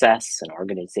access and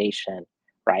organization,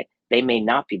 right? They may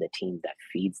not be the team that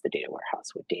feeds the data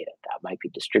warehouse with data. That might be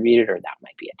distributed, or that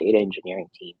might be a data engineering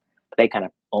team, but they kind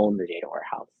of own the data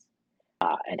warehouse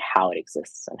and how it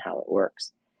exists and how it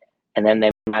works. And then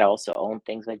they might also own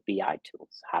things like BI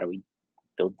tools. How do we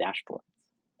build dashboards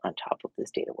on top of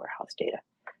this data warehouse data?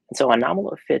 And so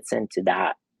Anomalous fits into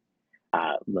that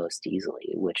most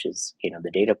easily, which is,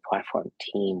 the data platform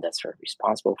team that's sort of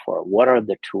responsible for what are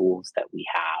the tools that we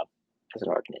have as an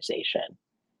organization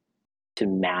to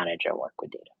manage our work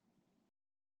with data.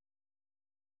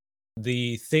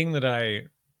 The thing that I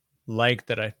like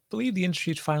that I believe the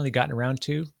industry's finally gotten around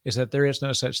to is that there is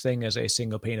no such thing as a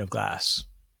single pane of glass.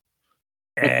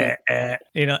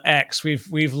 X.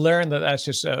 We've learned that that's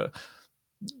just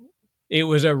it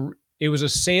was a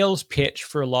sales pitch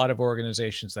for a lot of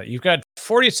organizations that you've got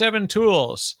 47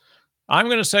 tools. I'm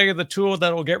going to sell you the tool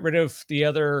that will get rid of the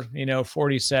other,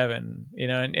 47,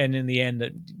 and in the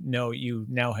end, no, you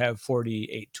now have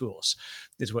 48 tools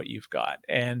is what you've got.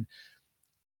 And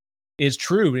it's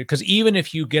true, because even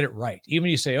if you get it right, even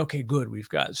if you say, okay, good, we've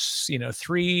got,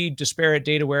 3 disparate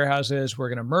data warehouses, we're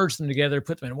going to merge them together,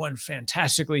 put them in one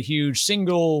fantastically huge,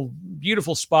 single,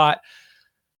 beautiful spot,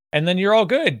 and then you're all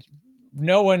good.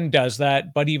 No one does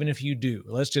that. But even if you do,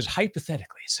 let's just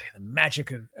hypothetically say the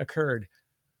magic occurred.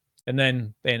 And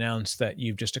then they announce that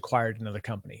you've just acquired another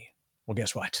company. Well,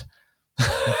 guess what?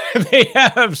 They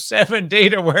have 7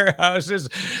 data warehouses.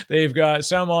 They've got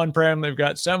some on-prem. They've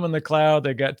got some in the cloud.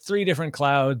 They've got 3 different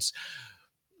clouds.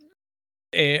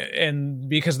 And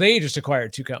because they just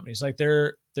acquired 2 companies, like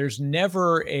there's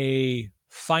never a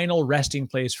final resting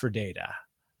place for data.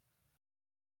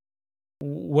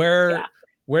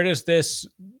 Where does this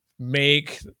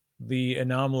make the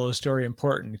Anomalous story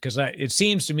important? Because it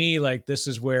seems to me like this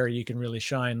is where you can really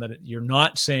shine, that you're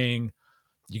not saying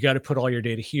you got to put all your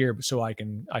data here so I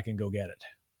can go get it.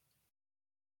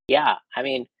 Yeah, I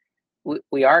mean,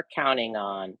 we are counting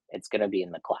on it's going to be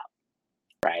in the cloud,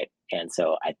 right? And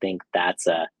so I think that's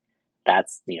the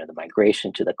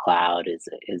migration to the cloud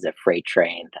is a freight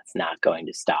train that's not going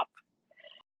to stop,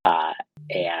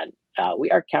 and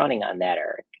we are counting on that,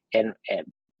 Eric.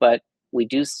 But we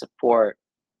do support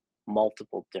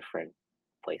multiple different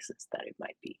places that it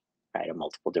might be, right? Or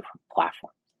multiple different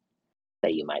platforms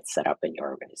that you might set up in your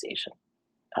organization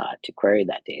to query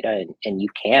that data. And you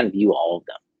can view all of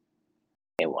them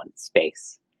in one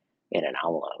space in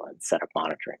Anomalous and set up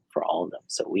monitoring for all of them.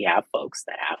 So we have folks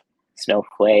that have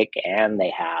Snowflake and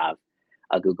they have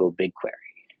a Google BigQuery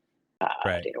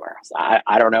Right. data warehouse.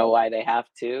 I don't know why they have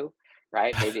 2,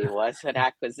 right? Maybe it was an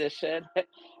acquisition,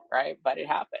 right? But it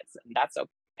happens, and that's okay,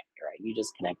 right? You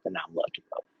just connect the Anomalous to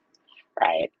both,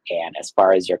 right? And as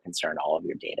far as you're concerned, all of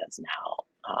your data is now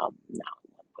in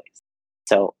one place.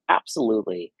 So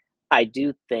absolutely, I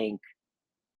do think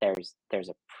there's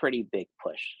a pretty big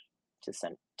push to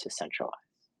centralize,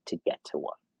 to get to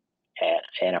one,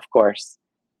 and of course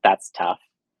that's tough,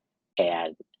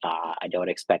 and I don't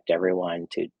expect everyone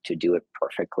to do it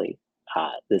perfectly.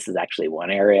 This is actually one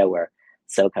area where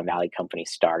Silicon Valley company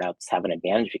startups have an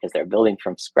advantage because they're building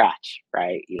from scratch,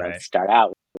 right? You don't Right. start out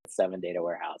with 7 data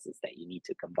warehouses that you need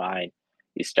to combine.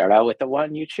 You start out with the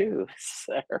one you choose,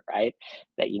 right?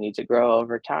 That you need to grow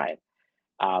over time.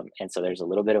 And so there's a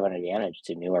little bit of an advantage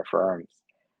to newer firms.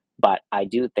 But I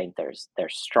do think there's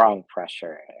strong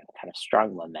pressure and kind of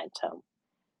strong momentum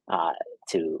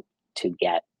to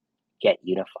get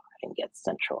unified and get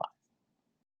centralized.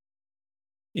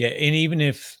 Yeah, and even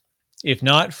if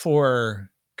not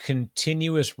for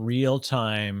continuous real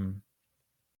time,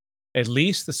 at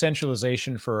least the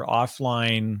centralization for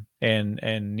offline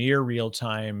and near real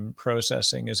time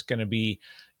processing is going to be,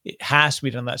 it has to be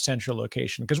done in that central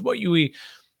location. Because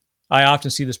I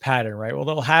often see this pattern, right? Well,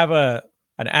 they'll have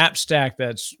an app stack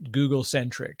that's Google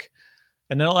centric,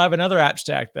 and then they'll have another app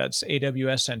stack that's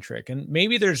AWS centric. And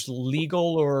maybe there's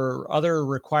legal or other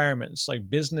requirements, like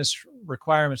business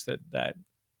requirements that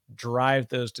drive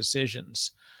those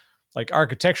decisions. Like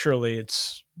architecturally,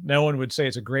 no one would say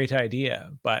it's a great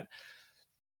idea, but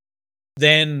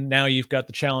then now you've got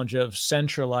the challenge of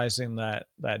centralizing that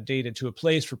data to a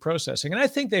place for processing. And I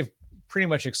think they've pretty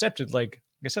much accepted, like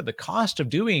I said, the cost of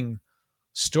doing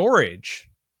storage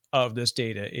of this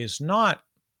data is not,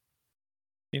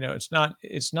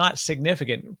 it's not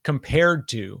significant compared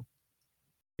to,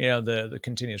 the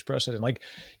continuous processing. Like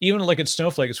even like at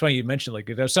Snowflake, it's funny you mentioned, like,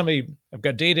 if I've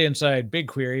got data inside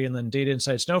BigQuery and then data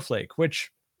inside Snowflake,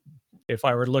 which if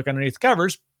I were to look underneath the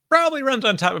covers, probably runs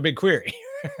on top of BigQuery.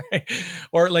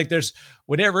 Or like there's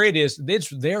whatever it is,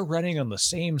 they're running on the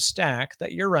same stack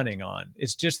that you're running on.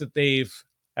 It's just that they've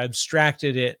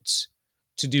abstracted it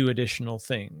to do additional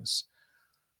things.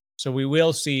 So we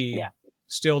will see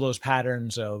still those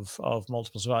patterns of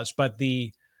multiple spots, but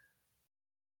the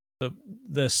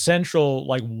central,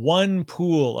 like one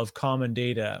pool of common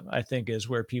data, I think is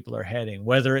where people are heading,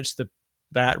 whether it's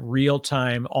that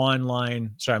real-time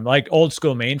online, sorry, I'm like old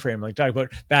school mainframe, like talking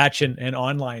about batch and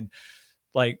online,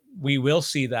 like we will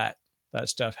see that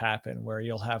stuff happen where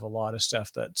you'll have a lot of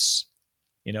stuff that's,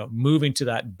 moving to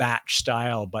that batch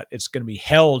style, but it's going to be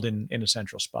held in a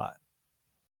central spot.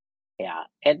 Yeah,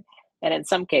 and in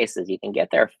some cases you can get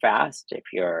there fast if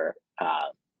you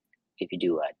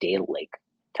do a data lake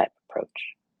type approach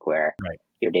where Right.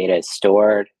 your data is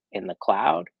stored in the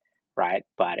cloud, right?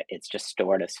 But it's just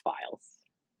stored as files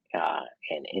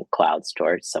in cloud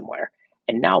storage somewhere.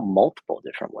 And now multiple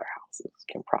different warehouses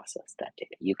can process that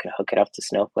data. You can hook it up to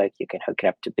Snowflake, you can hook it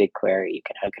up to BigQuery, you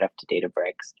can hook it up to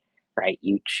Databricks, right?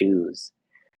 You choose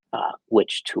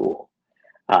which tool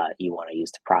you want to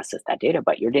use to process that data,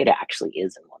 but your data actually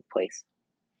is in one place.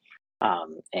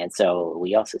 And so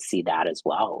we also see that as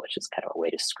well, which is kind of a way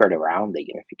to skirt around the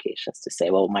unifications to say,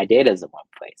 well, my data is in one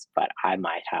place, but I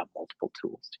might have multiple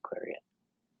tools to query it.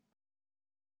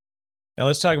 Now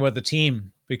let's talk about the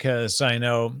team, because I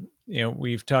know,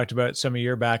 we've talked about some of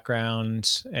your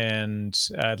background, and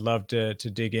I'd love to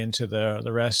dig into the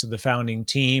rest of the founding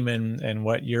team and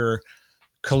what your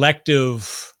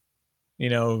collective,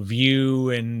 view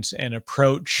and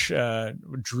approach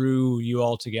drew you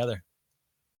all together.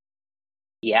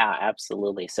 Yeah,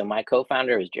 absolutely. So my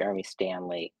co-founder is Jeremy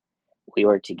Stanley. We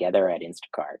were together at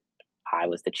Instacart. I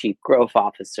was the chief growth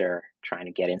officer trying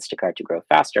to get Instacart to grow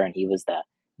faster, and he was the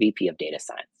VP of data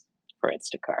science for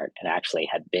Instacart, and actually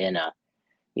had been a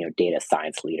data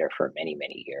science leader for many,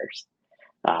 many years.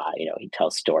 He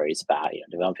tells stories about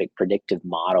developing predictive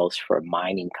models for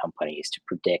mining companies to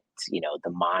predict the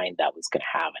mine that was going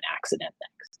to have an accident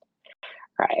next,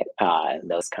 right? And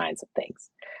those kinds of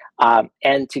things.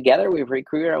 And together we've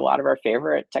recruited a lot of our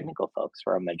favorite technical folks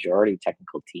for a majority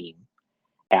technical team,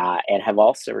 and have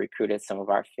also recruited some of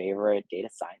our favorite data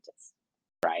scientists,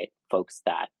 right? Folks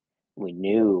that we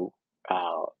knew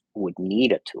would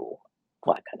need a tool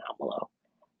like Anomalo,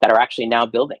 that are actually now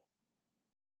building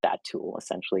that tool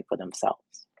essentially for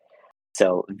themselves.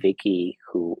 So Vicky,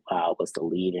 who was the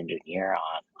lead engineer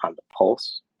on the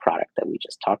Pulse product that we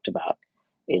just talked about,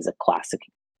 is a classic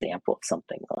example of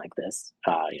something like this.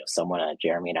 Someone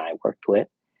Jeremy and I worked with,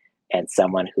 and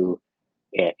someone who,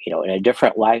 in a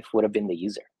different life would have been the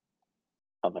user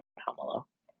of Anomalo,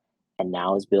 and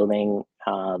now is building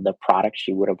the product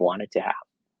she would have wanted to have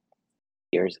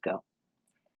years ago.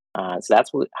 So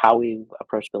that's how we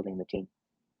approach building the team.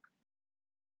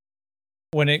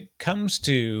 When it comes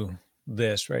to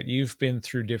this, right, you've been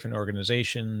through different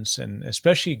organizations, and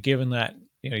especially given that,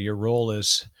 your role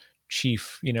as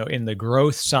chief, in the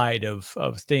growth side of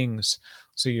things.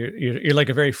 So you're like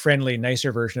a very friendly,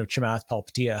 nicer version of Chamath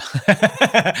Palihapitiya.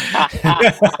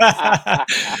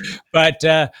 But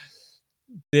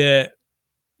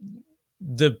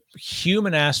the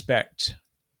human aspect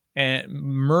and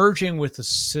merging with the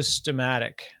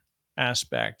systematic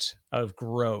aspect of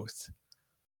growth,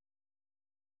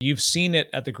 you've seen it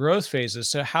at the growth phases.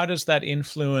 So how does that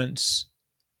influence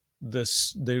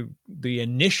the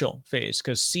initial phase?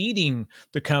 Because seeding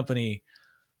the company,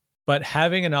 but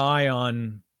having an eye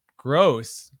on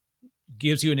growth,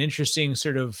 gives you an interesting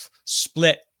sort of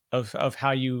split of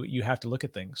how you have to look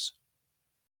at things.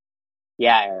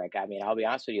 Yeah, Eric. I mean, I'll be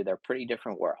honest with you, they're pretty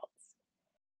different worlds,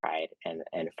 right? And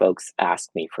folks ask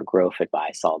me for growth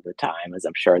advice all the time, as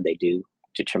I'm sure they do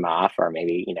to Chamath, or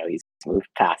maybe he's moved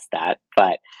past that.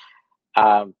 But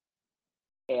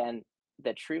and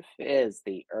the truth is,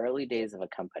 the early days of a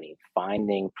company,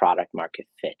 finding product market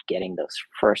fit, getting those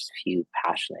first few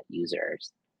passionate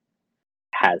users,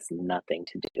 has nothing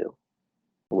to do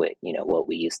with what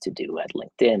we used to do at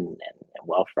LinkedIn and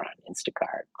Wealthfront,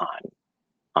 Instacart,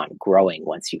 on growing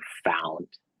once you found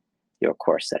your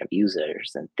core set of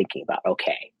users and thinking about,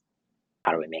 okay,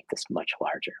 how do we make this much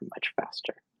larger, much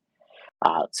faster?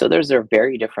 So those are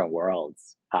very different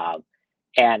worlds.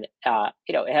 It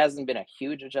hasn't been a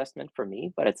huge adjustment for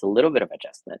me, but it's a little bit of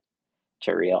adjustment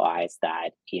to realize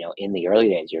that, in the early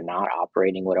days, you're not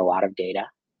operating with a lot of data,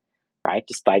 right?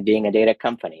 Despite being a data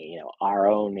company, our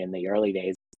own in the early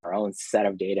days, our own set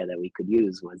of data that we could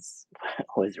use was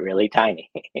was really tiny,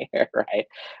 right?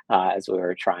 As we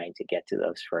were trying to get to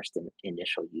those first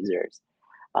initial users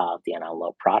of the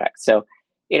NLO product. So,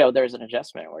 there's an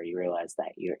adjustment where you realize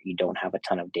that you don't have a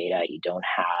ton of data, you don't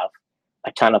have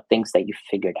a ton of things that you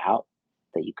figured out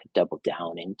that you could double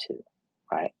down into,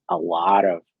 right? A lot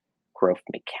of growth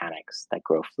mechanics that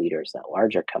growth leaders at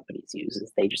larger companies use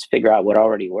is they just figure out what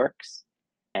already works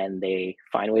and they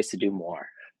find ways to do more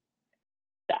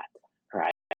of that,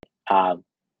 right? Um,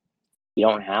 you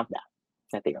don't have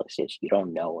that at the early stage. You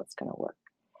don't know what's going to work.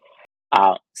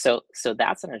 So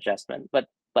that's an adjustment. But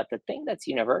the thing that's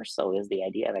universal is the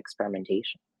idea of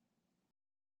experimentation.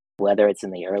 Whether it's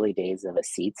in the early days of a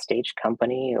seed stage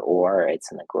company or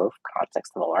it's in the growth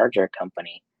context of a larger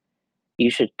company, you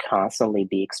should constantly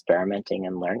be experimenting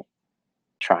and learning,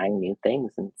 trying new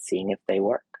things and seeing if they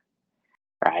work,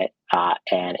 right?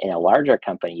 And in a larger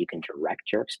company, you can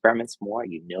direct your experiments more.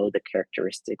 You know the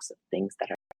characteristics of things that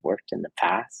have worked in the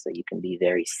past, so you can be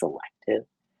very selective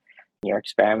in your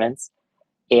experiments.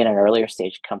 In an earlier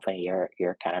stage company,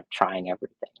 you're kind of trying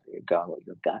everything. You're going with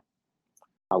your gut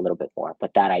a little bit more.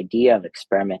 But that idea of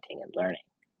experimenting and learning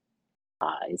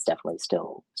is definitely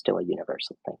still a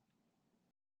universal thing.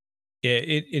 Yeah,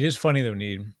 it is funny though,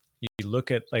 Need. You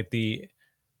look at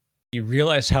you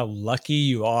realize how lucky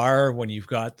you are when you've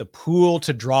got the pool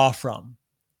to draw from.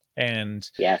 And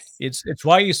Yes. it's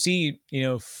why you see,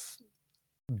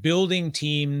 building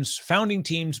teams, founding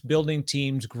teams, building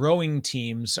teams, growing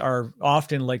teams are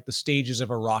often like the stages of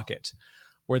a rocket,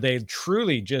 where they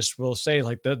truly just will say,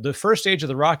 like, the first stage of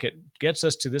the rocket gets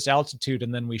us to this altitude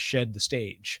and then we shed the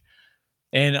stage.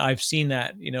 And I've seen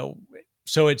that,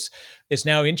 so it's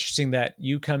now interesting that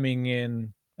you coming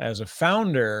in as a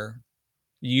founder,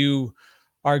 you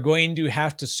are going to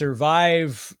have to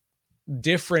survive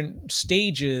different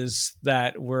stages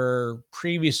that were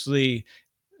previously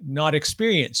not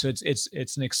experienced. So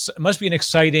it must be an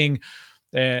exciting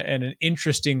and an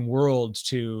interesting world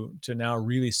to now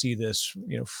really see this,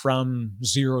 from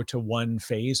 0 to 1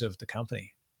 phase of the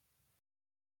company.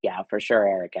 Yeah, for sure,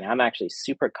 Eric. And I'm actually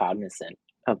super cognizant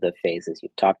of the phases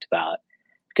you've talked about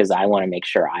because I want to make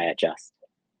sure I adjust,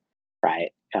 right?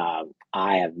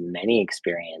 I have many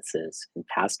experiences in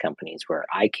past companies where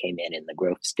I came in the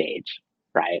growth stage,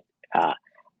 right? Uh,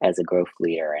 as a growth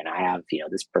leader, and I have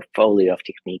this portfolio of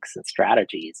techniques and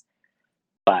strategies,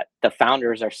 but the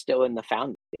founders are still in the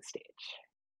founding stage.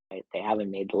 Right? They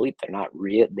haven't made the leap. They're not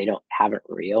real. They don't haven't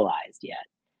realized yet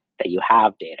that you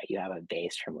have data. You have a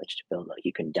base from which to build.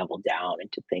 You can double down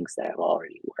into things that have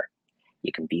already worked.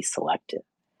 You can be selective,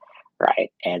 right?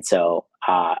 And so,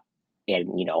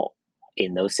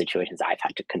 in those situations, I've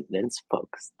had to convince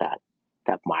folks that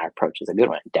my approach is a good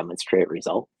one, demonstrate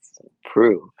results, and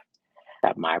prove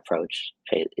that my approach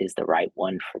is the right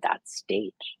one for that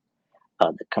stage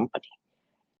of the company.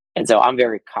 And so I'm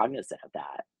very cognizant of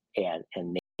that and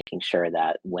making sure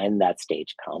that when that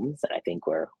stage comes, and I think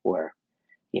we're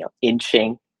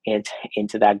inching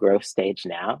into that growth stage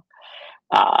now,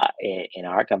 in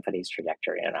our company's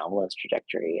trajectory and Almolo's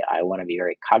trajectory, I want to be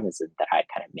very cognizant that I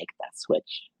kind of make that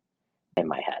switch in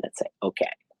my head and say, okay,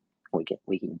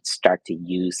 we can start to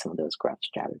use some of those growth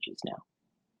strategies now.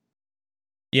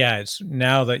 Yeah, it's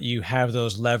now that you have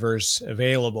those levers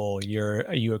available,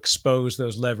 you expose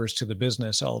those levers to the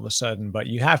business all of a sudden, but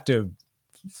you have to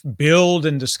build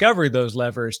and discover those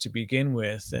levers to begin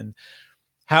with. And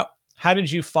how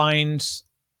did you find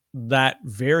that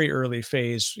very early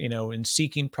phase, in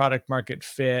seeking product market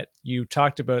fit? You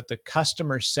talked about the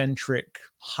customer centric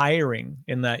hiring,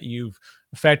 in that you've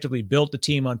effectively built the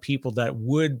team on people that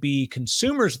would be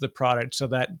consumers of the product, so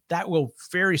that will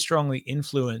very strongly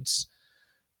influence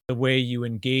the way you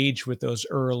engage with those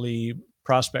early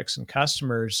prospects and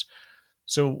customers.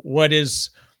 So what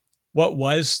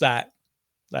was that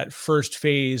first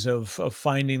phase of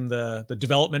finding the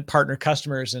development partner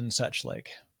customers and such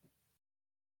like?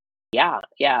 Yeah.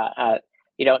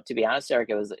 To be honest, Eric,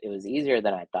 it was easier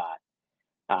than I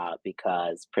thought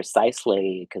because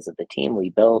precisely because of the team we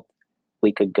built,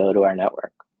 we could go to our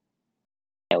network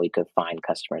and we could find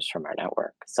customers from our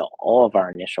network. So all of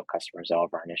our initial customers, all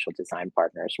of our initial design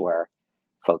partners were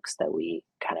folks that we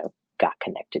kind of got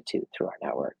connected to through our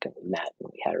network and we met and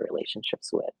we had relationships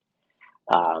with.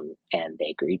 And they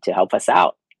agreed to help us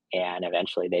out and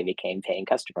eventually they became paying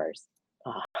customers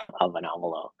uh, of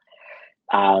Anomalo.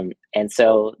 And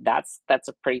so that's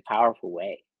a pretty powerful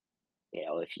way.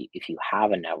 If you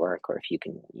have a network, or if you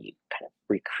kind of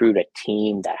recruit a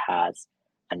team that has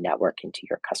a network into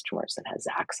your customers and has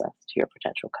access to your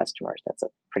potential customers, that's a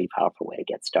pretty powerful way to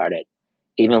get started.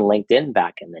 Even LinkedIn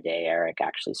back in the day, Eric,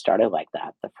 actually started like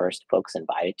that. The first folks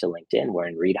invited to LinkedIn were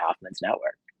in Reid Hoffman's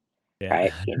network, Yeah.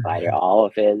 right? He invited all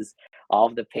of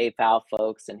the PayPal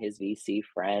folks and his VC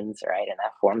friends, right? And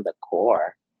that formed the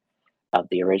core of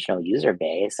the original user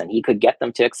base, and he could get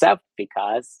them to accept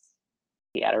because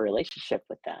he had a relationship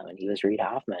with them, and he was Reid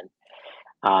Hoffman.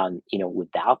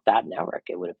 Without that network,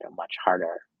 it would have been a much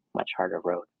harder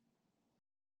road.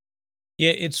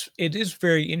 Yeah, it is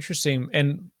very interesting.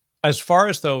 And as far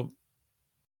as though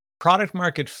product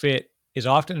market fit is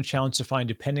often a challenge to find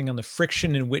depending on the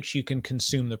friction in which you can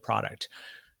consume the product.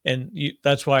 And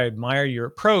that's why I admire your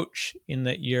approach in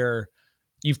that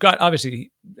you've got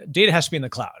obviously data has to be in the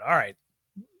cloud. All right.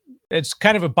 It's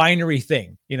kind of a binary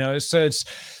thing, so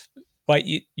but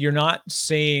you're not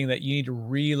saying that you need to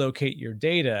relocate your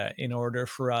data in order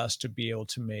for us to be able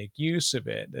to make use of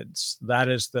it. That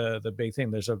is the big thing.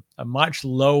 There's a much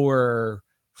lower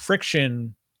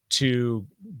friction to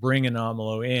bring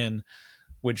Anomalo in,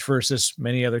 which versus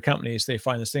many other companies, they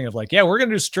find this thing of like, yeah, we're going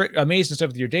to do amazing stuff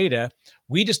with your data.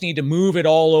 We just need to move it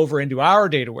all over into our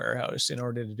data warehouse in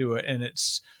order to do it. And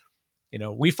it's,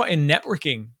 we find in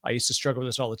networking, I used to struggle with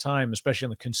this all the time, especially on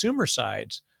the consumer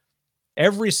side.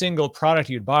 Every single product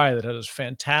you'd buy that has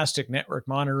fantastic network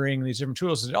monitoring, these different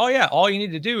tools, is, oh yeah, all you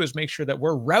need to do is make sure that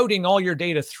we're routing all your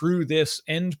data through this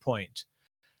endpoint.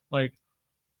 Like,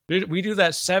 we do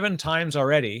that 7 times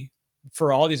already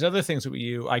for all these other things that we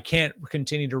use. I can't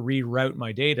continue to reroute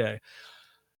my data.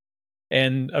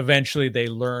 And eventually they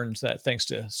learned that thanks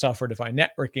to software defined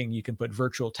networking, you can put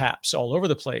virtual taps all over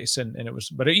the place. And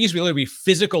but it used to be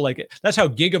physical. Like that's how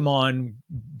Gigamon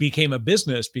became a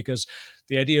business, because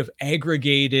the idea of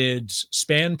aggregated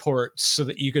span ports so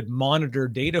that you could monitor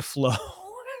data flow,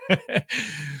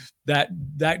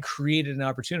 that created an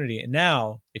opportunity. And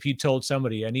now if you told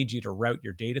somebody, I need you to route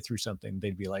your data through something,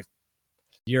 they'd be like,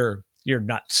 you're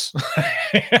nuts.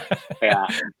 Yeah.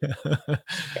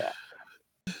 Yeah.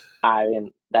 I mean,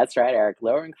 that's right, Eric.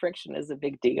 Lowering friction is a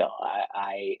big deal.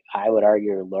 I would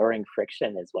argue lowering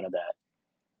friction is one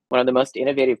of the most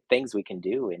innovative things we can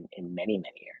do in many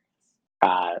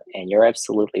years. And you're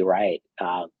absolutely right.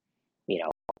 You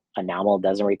know, Anomal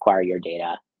doesn't require your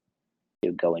data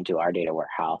to go into our data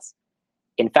warehouse.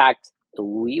 In fact,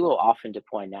 we will often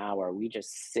deploy now where we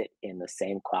just sit in the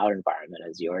same cloud environment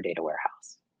as your data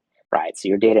warehouse, right? So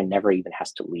your data never even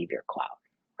has to leave your cloud,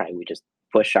 right? We just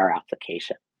push our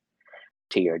application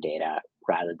to your data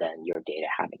rather than your data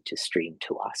having to stream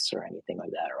to us or anything like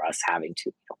that, or us having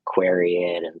to query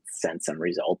it and send some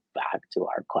result back to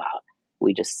our cloud.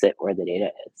 We just sit where the data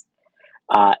is.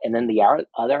 And then the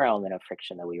other element of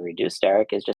friction that we reduced, Eric,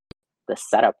 is just the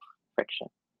setup friction,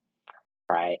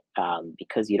 right?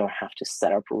 Because you don't have to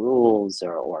set up rules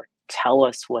or tell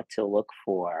us what to look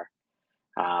for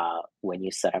when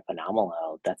you set up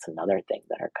Anomalo. That's another thing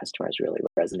that our customers really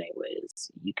resonate with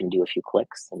is you can do a few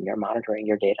clicks and you're monitoring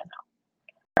your data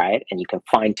now, right? And you can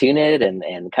fine tune it and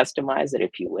customize it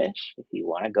if you wish, if you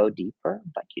want to go deeper,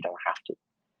 but you don't have to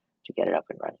get it up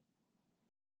and running.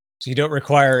 So you don't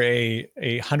require a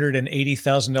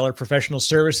 $180,000 professional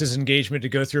services engagement to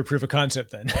go through a proof of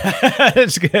concept then.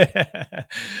 That's good.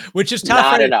 Which is tough.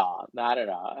 Not at all. Not at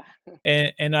all.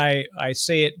 And I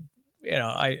say it,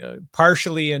 I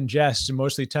partially in jest and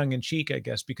mostly tongue in cheek, I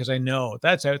guess, because I know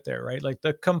that's out there, right? Like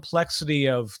the complexity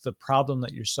of the problem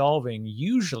that you're solving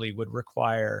usually would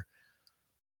require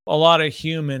a lot of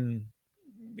human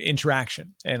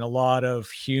interaction and a lot of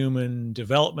human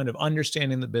development of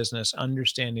understanding the business,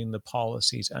 understanding the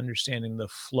policies, understanding the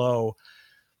flow.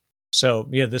 So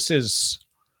yeah, this is,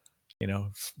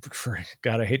 for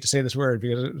God, I hate to say this word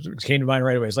because it came to mind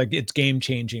right away. It's like it's game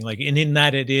changing. Like in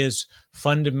that it is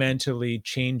fundamentally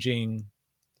changing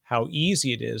how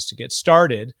easy it is to get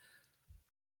started.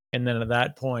 And then at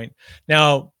that point,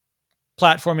 now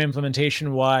platform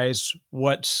implementation wise,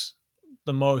 what's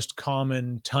the most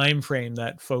common time frame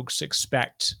that folks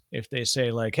expect if they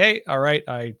say like, hey, all right,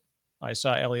 I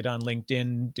saw Elliot on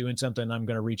LinkedIn doing something, I'm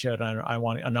going to reach out and I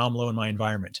want Anomalo in my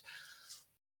environment?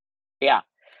 Yeah.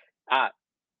 Uh,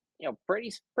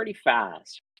 pretty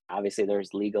fast. Obviously,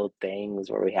 there's legal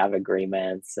things where we have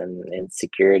agreements and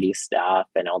security stuff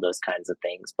and all those kinds of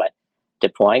things. But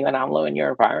deploying Anomalo in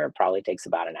your environment probably takes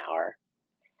about an hour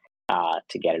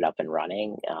to get it up and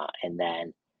running, and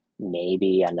then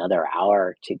maybe another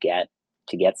hour to get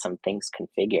some things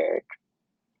configured.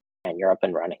 and you're up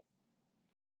and running,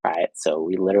 right? So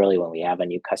we literally, when we have a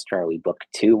new customer, we book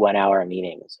 2 1-hour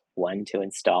meetings, one to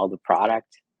install the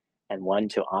product and one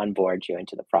to onboard you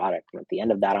into the product. And at the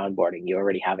end of that onboarding, you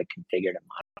already have it configured and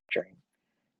monitoring,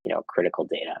 critical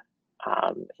data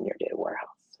in your data warehouse.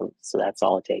 So that's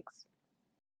all it takes.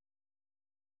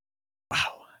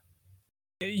 Wow.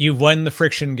 You won the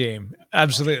friction game.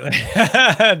 Absolutely.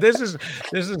 This is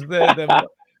the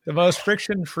most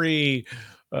friction-free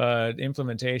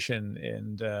implementation.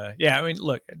 And yeah, I mean,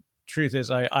 look, truth is,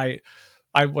 I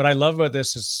what I love about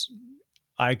this is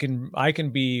I can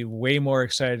be way more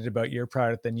excited about your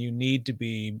product than you need to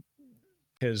be,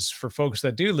 because for folks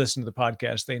that do listen to the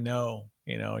podcast, they know,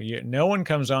 no one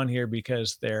comes on here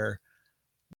because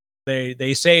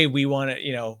they say we want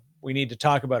to, we need to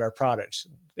talk about our products.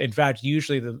 In fact,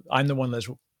 usually I'm the one that's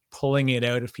pulling it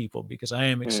out of people because I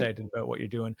am excited about what you're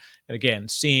doing. And again,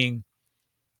 seeing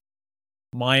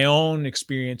my own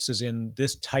experiences in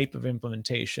this type of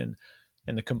implementation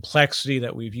and the complexity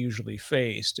that we've usually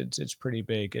faced, it's pretty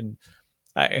big. And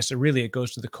I guess it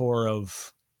goes to the core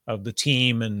of the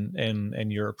team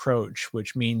and your approach,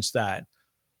 which means that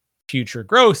future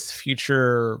growth,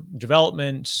 future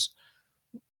development,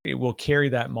 it will carry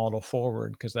that model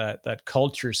forward, because that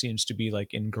culture seems to be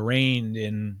like ingrained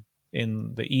in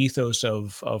the ethos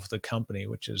of the company,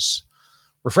 which is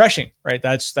refreshing, right?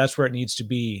 That's where it needs to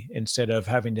be, instead of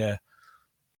having to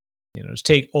just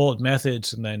take old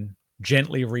methods and then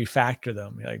gently refactor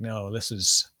them. You're like, no, this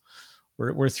is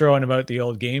we're throwing about the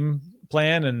old game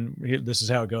plan, and this is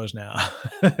how it goes now.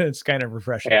 It's kind of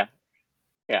refreshing. Yeah.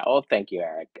 Well, thank you,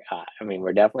 Eric. I mean,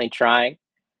 we're definitely trying.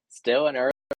 Still an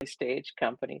early stage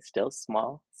company, still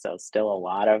small, so still a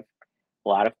lot of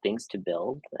things to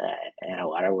build, and a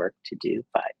lot of work to do.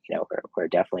 But we're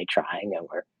definitely trying, and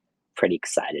we're pretty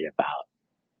excited about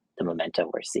the momentum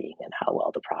we're seeing and how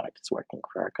well the product is working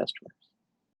for our customers.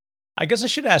 I guess I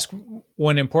should ask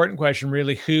one important question,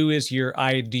 really. Who is your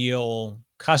ideal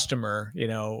customer,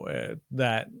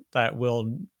 that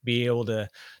will be able to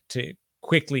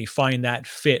quickly find that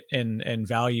fit and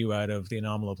value out of the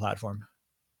Anomaly platform?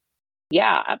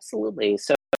 Yeah, absolutely.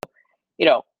 So, you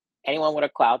know, anyone with a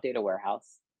cloud data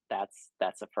warehouse, that's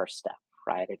the first step,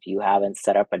 right? If you haven't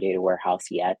set up a data warehouse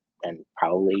yet, then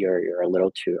probably you're a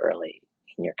little too early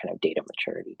in your kind of data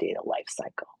maturity, data life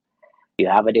cycle. If you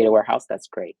have a data warehouse, that's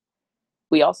great.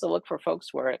 We also look for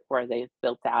folks where they've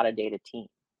built out a data team,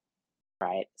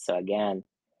 right? So again,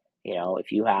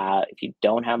 if you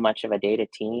don't have much of a data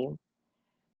team,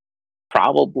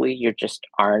 probably you just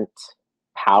aren't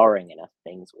powering enough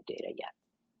things with data yet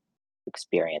to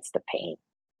experience the pain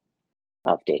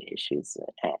of data issues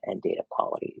and data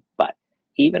quality. But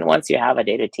even once you have a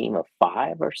data team of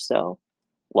 5 or so,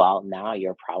 well, now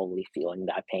you're probably feeling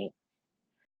that pain,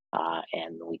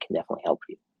 and we can definitely help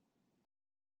you.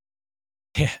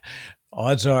 Yeah,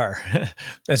 odds are,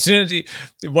 as soon as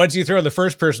once you throw the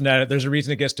first person at it, there's a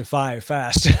reason it gets to 5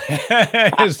 fast,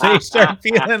 because they start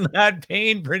feeling that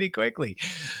pain pretty quickly.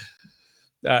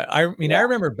 I mean, I Yeah,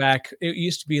 remember back, it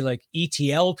used to be like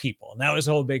ETL people, and that was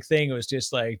the whole big thing. It was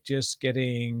just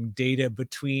getting data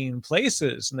between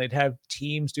places, and they'd have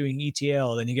teams doing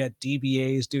ETL. Then you got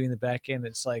DBAs doing the back end.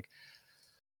 It's like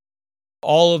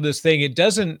all of this thing. It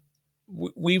doesn't.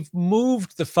 We've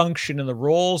moved the function and the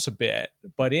roles a bit,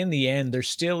 but in the end, there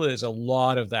still is a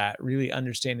lot of that. Really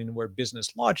understanding where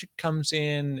business logic comes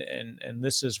in, and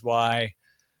this is why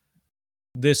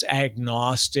this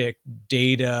agnostic,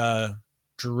 data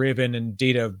driven and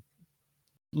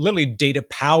literally data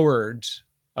powered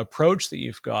approach that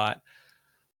you've got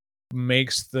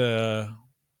makes the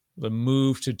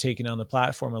move to taking on the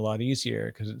platform a lot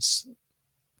easier, because it's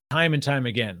time and time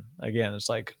again, it's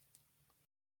like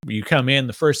you come in,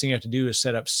 the first thing you have to do is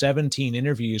set up 17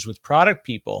 interviews with product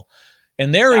people,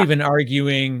 and they're yeah, even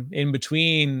arguing in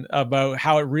between about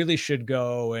how it really should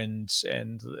go, and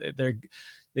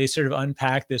they sort of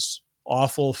unpack this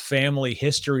awful family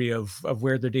history of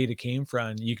where their data came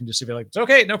from. You can just be like, it's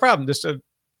okay, no problem, just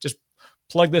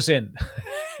plug this in,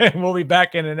 and we'll be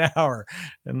back in an hour,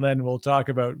 and then we'll talk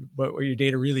about what your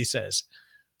data really says.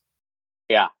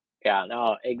 yeah, yeah.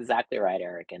 No, exactly right,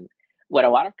 Eric. And what a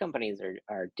lot of companies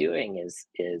are doing is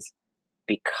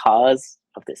because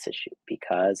of this issue,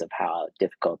 because of how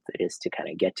difficult it is to kind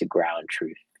of get to ground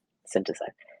truth synthesize,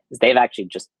 is they've actually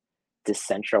just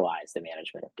decentralized the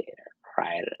management of data,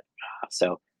 right?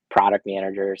 So product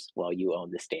managers, well, you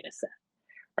own this data set,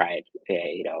 right?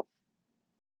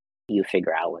 You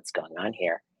figure out what's going on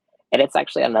here. And it's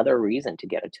actually another reason to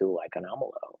get a tool like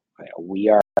Anomalo. We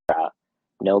are a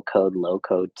no code, low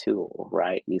code tool,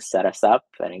 right? You set us up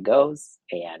and it goes,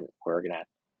 and we're going to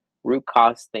root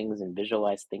cause things and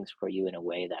visualize things for you in a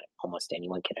way that almost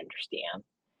anyone can understand.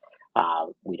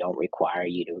 We don't require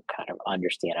you to kind of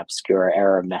understand obscure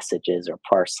error messages or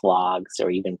parse logs or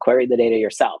even query the data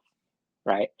yourself,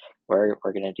 right? We're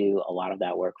going to do a lot of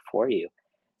that work for you.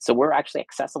 So we're actually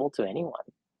accessible to anyone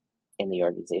in the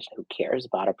organization who cares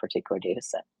about a particular data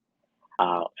set.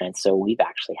 And so we've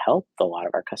actually helped a lot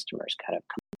of our customers kind of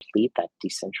complete that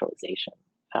decentralization,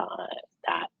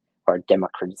 that or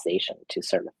democratization to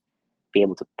sort of be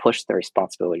able to push the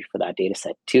responsibility for that data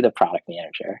set to the product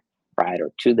manager, right,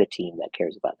 or to the team that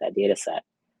cares about that data set,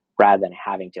 rather than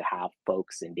having to have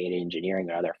folks in data engineering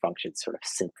or other functions sort of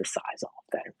synthesize all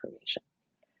of that information,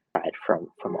 right, from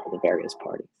all the various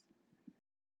parties.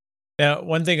 Now,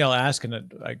 one thing I'll ask, and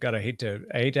I hate to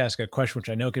ask a question, which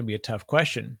I know can be a tough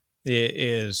question,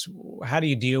 is how do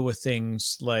you deal with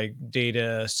things like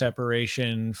data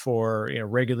separation for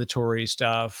regulatory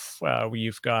stuff?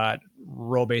 We've got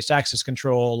role-based access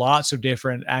control, lots of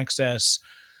different access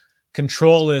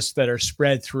control lists that are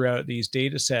spread throughout these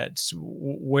data sets.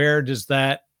 Where does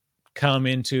that come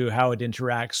into how it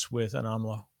interacts with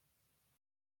Anomalo?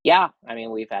 Yeah, I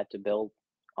mean, we've had to build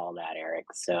all that, Eric.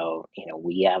 So,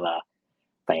 we have a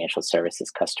financial services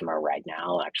customer right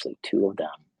now, actually two of them,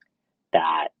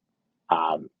 that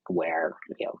where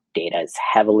data is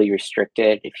heavily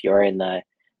restricted. If you're in the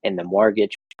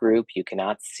mortgage group, you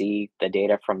cannot see the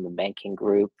data from the banking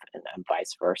group, and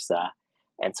vice versa.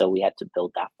 And so we had to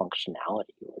build that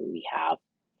functionality. We have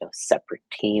separate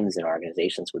teams and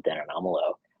organizations within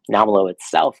Anomalo. Anomalo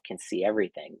itself can see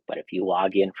everything, but if you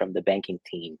log in from the banking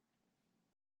team,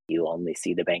 you only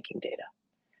see the banking data,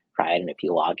 right? And if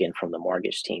you log in from the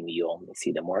mortgage team, you only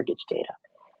see the mortgage data.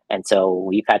 And so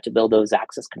we've had to build those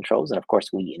access controls. And of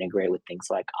course, we integrate with things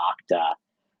like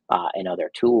Okta and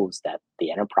other tools that the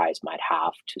enterprise might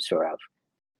have to sort of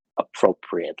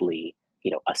appropriately,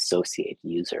 associate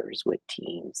users with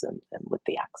teams and with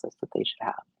the access that they should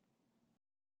have.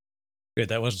 Good.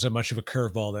 That wasn't so much of a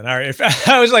curveball then. All right. If,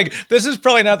 I was like, this is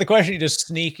probably not the question you just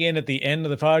sneak in at the end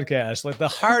of the podcast, like the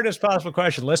hardest possible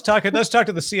question. Let's talk to the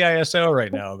CISO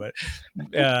right now. But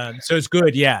so it's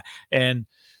good. Yeah. And,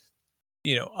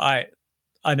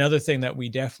 another thing that we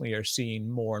definitely are seeing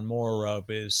more and more of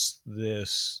is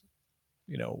this,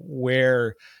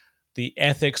 where the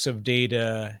ethics of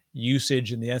data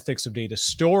usage and the ethics of data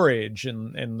storage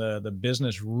and the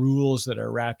business rules that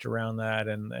are wrapped around that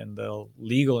and the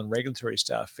legal and regulatory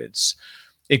stuff,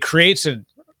 it creates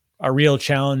a real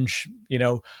challenge,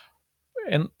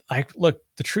 and look,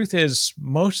 the truth is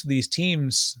most of these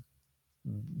teams,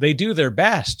 they do their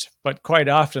best, but quite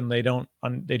often they don't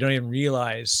even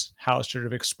realize how sort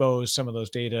of exposed some of those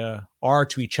data are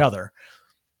to each other,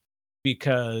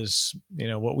 because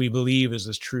what we believe is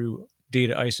this true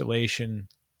data isolation.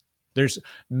 There's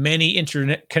many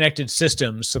internet connected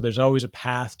systems, so there's always a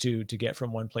path to get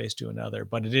from one place to another.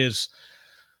 But it is,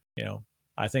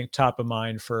 I think top of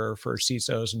mind for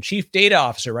CISOs and chief data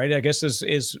officer, right? I guess is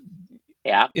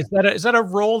Yeah. is that a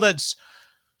role that's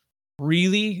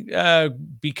really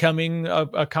becoming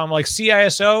a common, like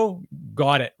CISO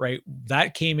got it right.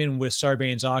 That came in with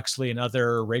Sarbanes-Oxley and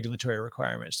other regulatory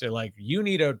requirements. They're like, you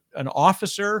need an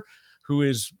officer who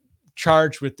is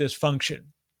charged with this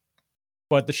function.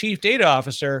 But the chief data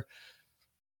officer,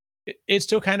 it's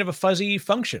still kind of a fuzzy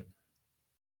function.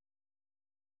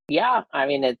 Yeah, I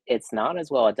mean, it's not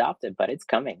as well adopted, but it's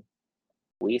coming.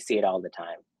 We see it all the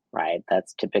time, right?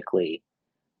 That's typically,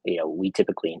 we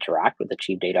typically interact with the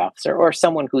chief data officer or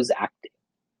someone who's acting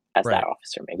as that Right.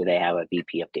 officer. Maybe they have a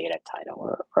VP of data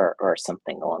title or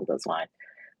something along those lines.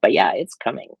 But yeah, it's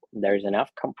coming. There's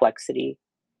enough complexity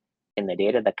in the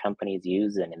data that companies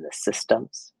use and in the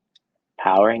systems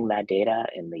powering that data,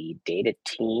 and the data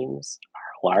teams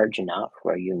are large enough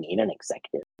where you need an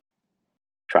executive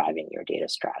driving your data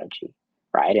strategy,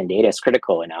 right? And data is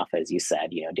critical enough, as you said,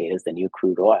 data is the new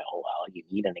crude oil. Well, you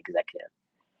need an executive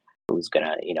who's going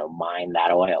to, mine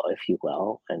that oil, if you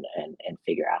will, and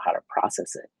figure out how to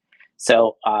process it.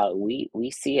 So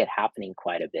we see it happening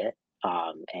quite a bit.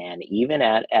 And even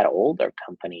at older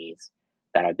companies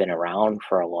that have been around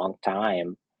for a long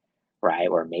time,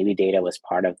 right, where maybe data was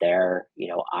part of their,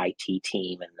 IT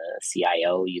team and the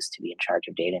CIO used to be in charge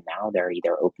of data. Now they're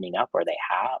either opening up or they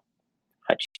have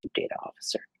a chief data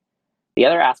officer. The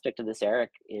other aspect of this,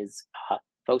 Eric, is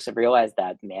folks have realized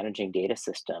that managing data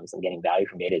systems and getting value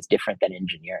from data is different than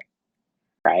engineering,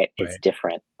 right? It's Right.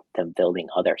 different than building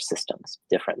other systems,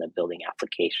 different than building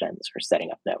applications or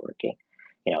setting up networking.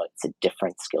 It's a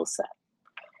different skill set.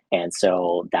 And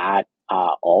so that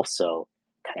also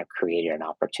kind of created an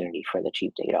opportunity for the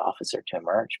chief data officer to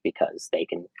emerge, because they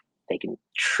can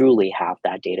truly have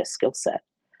that data skill set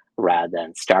rather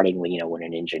than starting with, with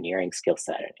an engineering skill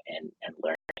set and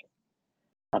learn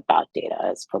about data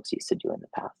as folks used to do in the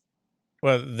past.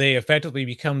 Well, they effectively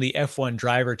become the F1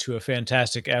 driver to a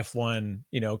fantastic F1,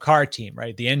 car team,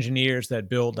 right? The engineers that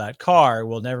build that car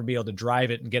will never be able to drive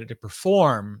it and get it to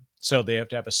perform. So they have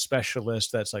to have a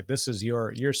specialist that's like, this is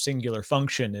your singular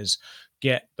function is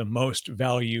get the most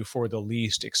value for the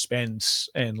least expense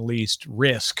and least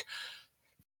risk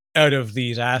out of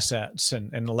these assets,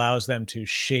 and allows them to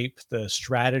shape the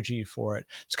strategy for it.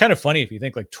 It's kind of funny if you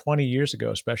think like 20 years ago,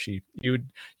 especially, you'd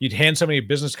hand somebody a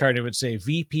business card and it would say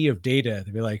VP of data.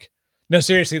 They'd be like, no,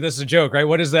 seriously, this is a joke, right?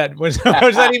 What is that? What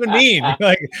does that even mean?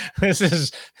 Like,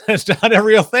 that's not a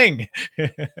real thing.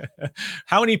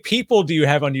 How many people do you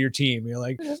have under your team? You're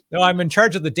like, no, I'm in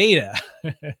charge of the data.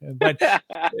 But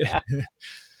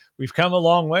we've come a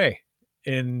long way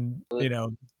in,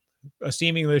 a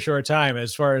seemingly short time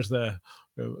as far as the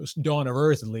dawn of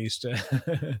Earth, at least.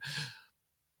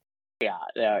 Yeah,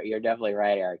 no, you're definitely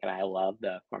right, Eric. And I love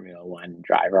the Formula One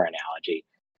driver analogy.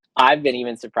 I've been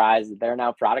even surprised that they're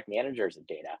now product managers of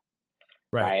data,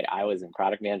 Right. right? I was in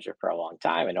product manager for a long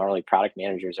time, and normally product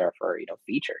managers are for,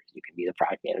 features. You can be the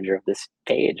product manager of this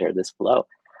page or this flow.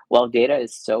 Well, data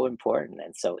is so important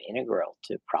and so integral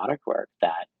to product work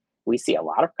that we see a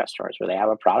lot of customers where they have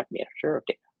a product manager of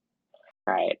data,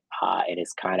 right? It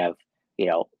is kind of,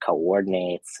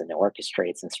 coordinates and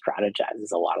orchestrates and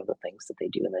strategizes a lot of the things that they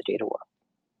do in the data world.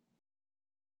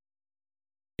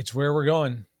 It's where we're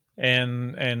going.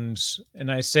 And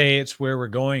I say it's where we're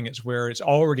going, it's where it's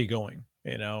already going,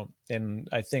 and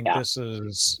I think Yeah. this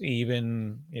is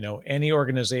even, any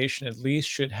organization at least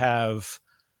should have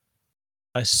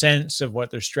a sense of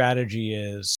what their strategy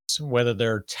is, whether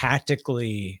they're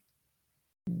tactically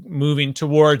moving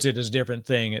towards it is a different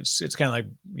thing. It's kind of like,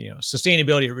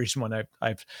 sustainability. Recent one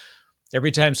I've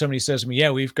every time somebody says to me,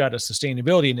 yeah, we've got a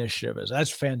sustainability initiative,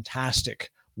 that's fantastic.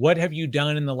 What have you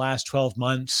done in the last 12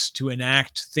 months to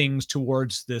enact things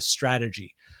towards this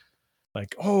strategy?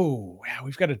 Like, oh, yeah,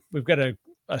 we've got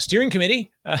a steering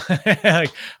committee.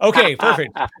 Like, okay,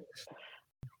 perfect.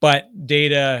 But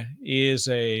data is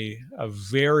a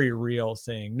very real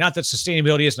thing. Not that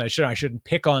sustainability isn't. I shouldn't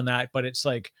pick on that, but it's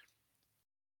like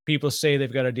people say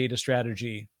they've got a data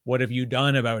strategy. What have you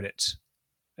done about it?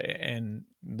 And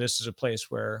this is a place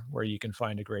where you can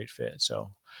find a great fit.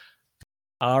 So,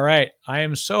 all right, I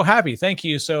am so happy. Thank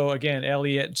you. So again,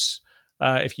 Elliot,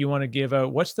 if you want to give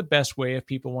out, what's the best way if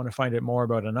people want to find out more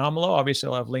about Anomalo? Obviously,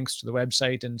 I'll have links to the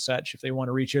website and such if they want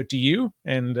to reach out to you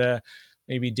and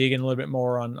maybe dig in a little bit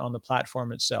more on the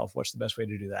platform itself. What's the best way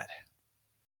to do that?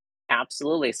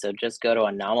 Absolutely. So just go to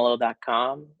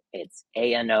anomalo.com. It's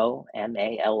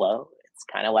ANOMALO. It's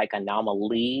kind of like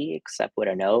anomaly, except with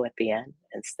an O at the end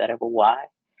instead of a Y.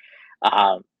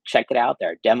 Check it out.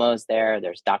 There are demos there,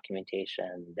 there's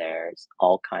documentation, there's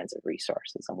all kinds of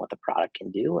resources on what the product can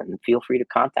do. And feel free to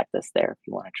contact us there if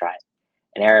you want to try it.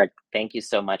 And Eric, thank you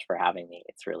so much for having me.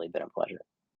 It's really been a pleasure.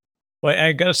 Well,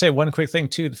 I got to say one quick thing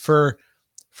too. For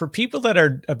people that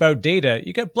are about data,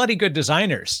 you got bloody good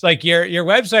designers. Like your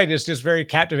website is just very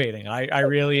captivating. I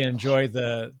really enjoy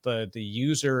the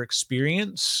user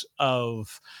experience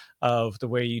of the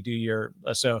way you do your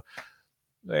so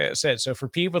like I said, so for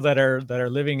people that are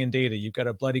living in data, you've got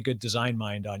a bloody good design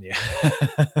mind on you.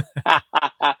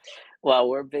 Well,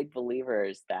 we're big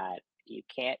believers that you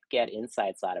can't get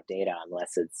insights out of data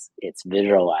unless it's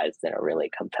visualized in a really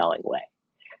compelling way,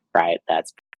 right?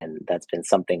 That's been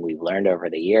something we've learned over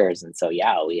the years. And so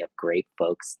yeah, we have great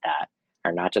folks that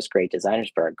are not just great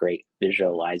designers, but are great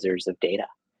visualizers of data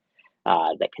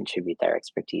that contribute their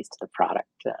expertise to the product.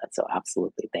 So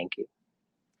absolutely, thank you.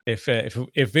 If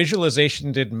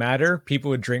visualization didn't matter,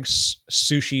 people would drink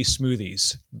sushi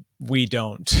smoothies. We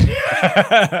don't.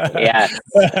 Yes.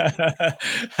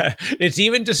 It's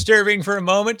even disturbing for a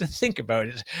moment to think about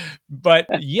it, but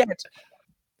yet,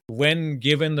 when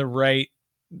given the right,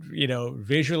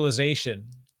 visualization,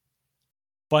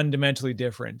 fundamentally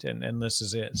different, and this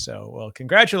is it. So, well,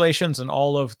 congratulations on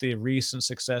all of the recent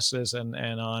successes and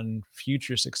on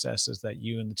future successes that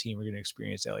you and the team are going to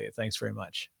experience, Elliot. Thanks very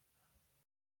much.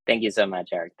 Thank you so much,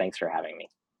 Eric. Thanks for having me.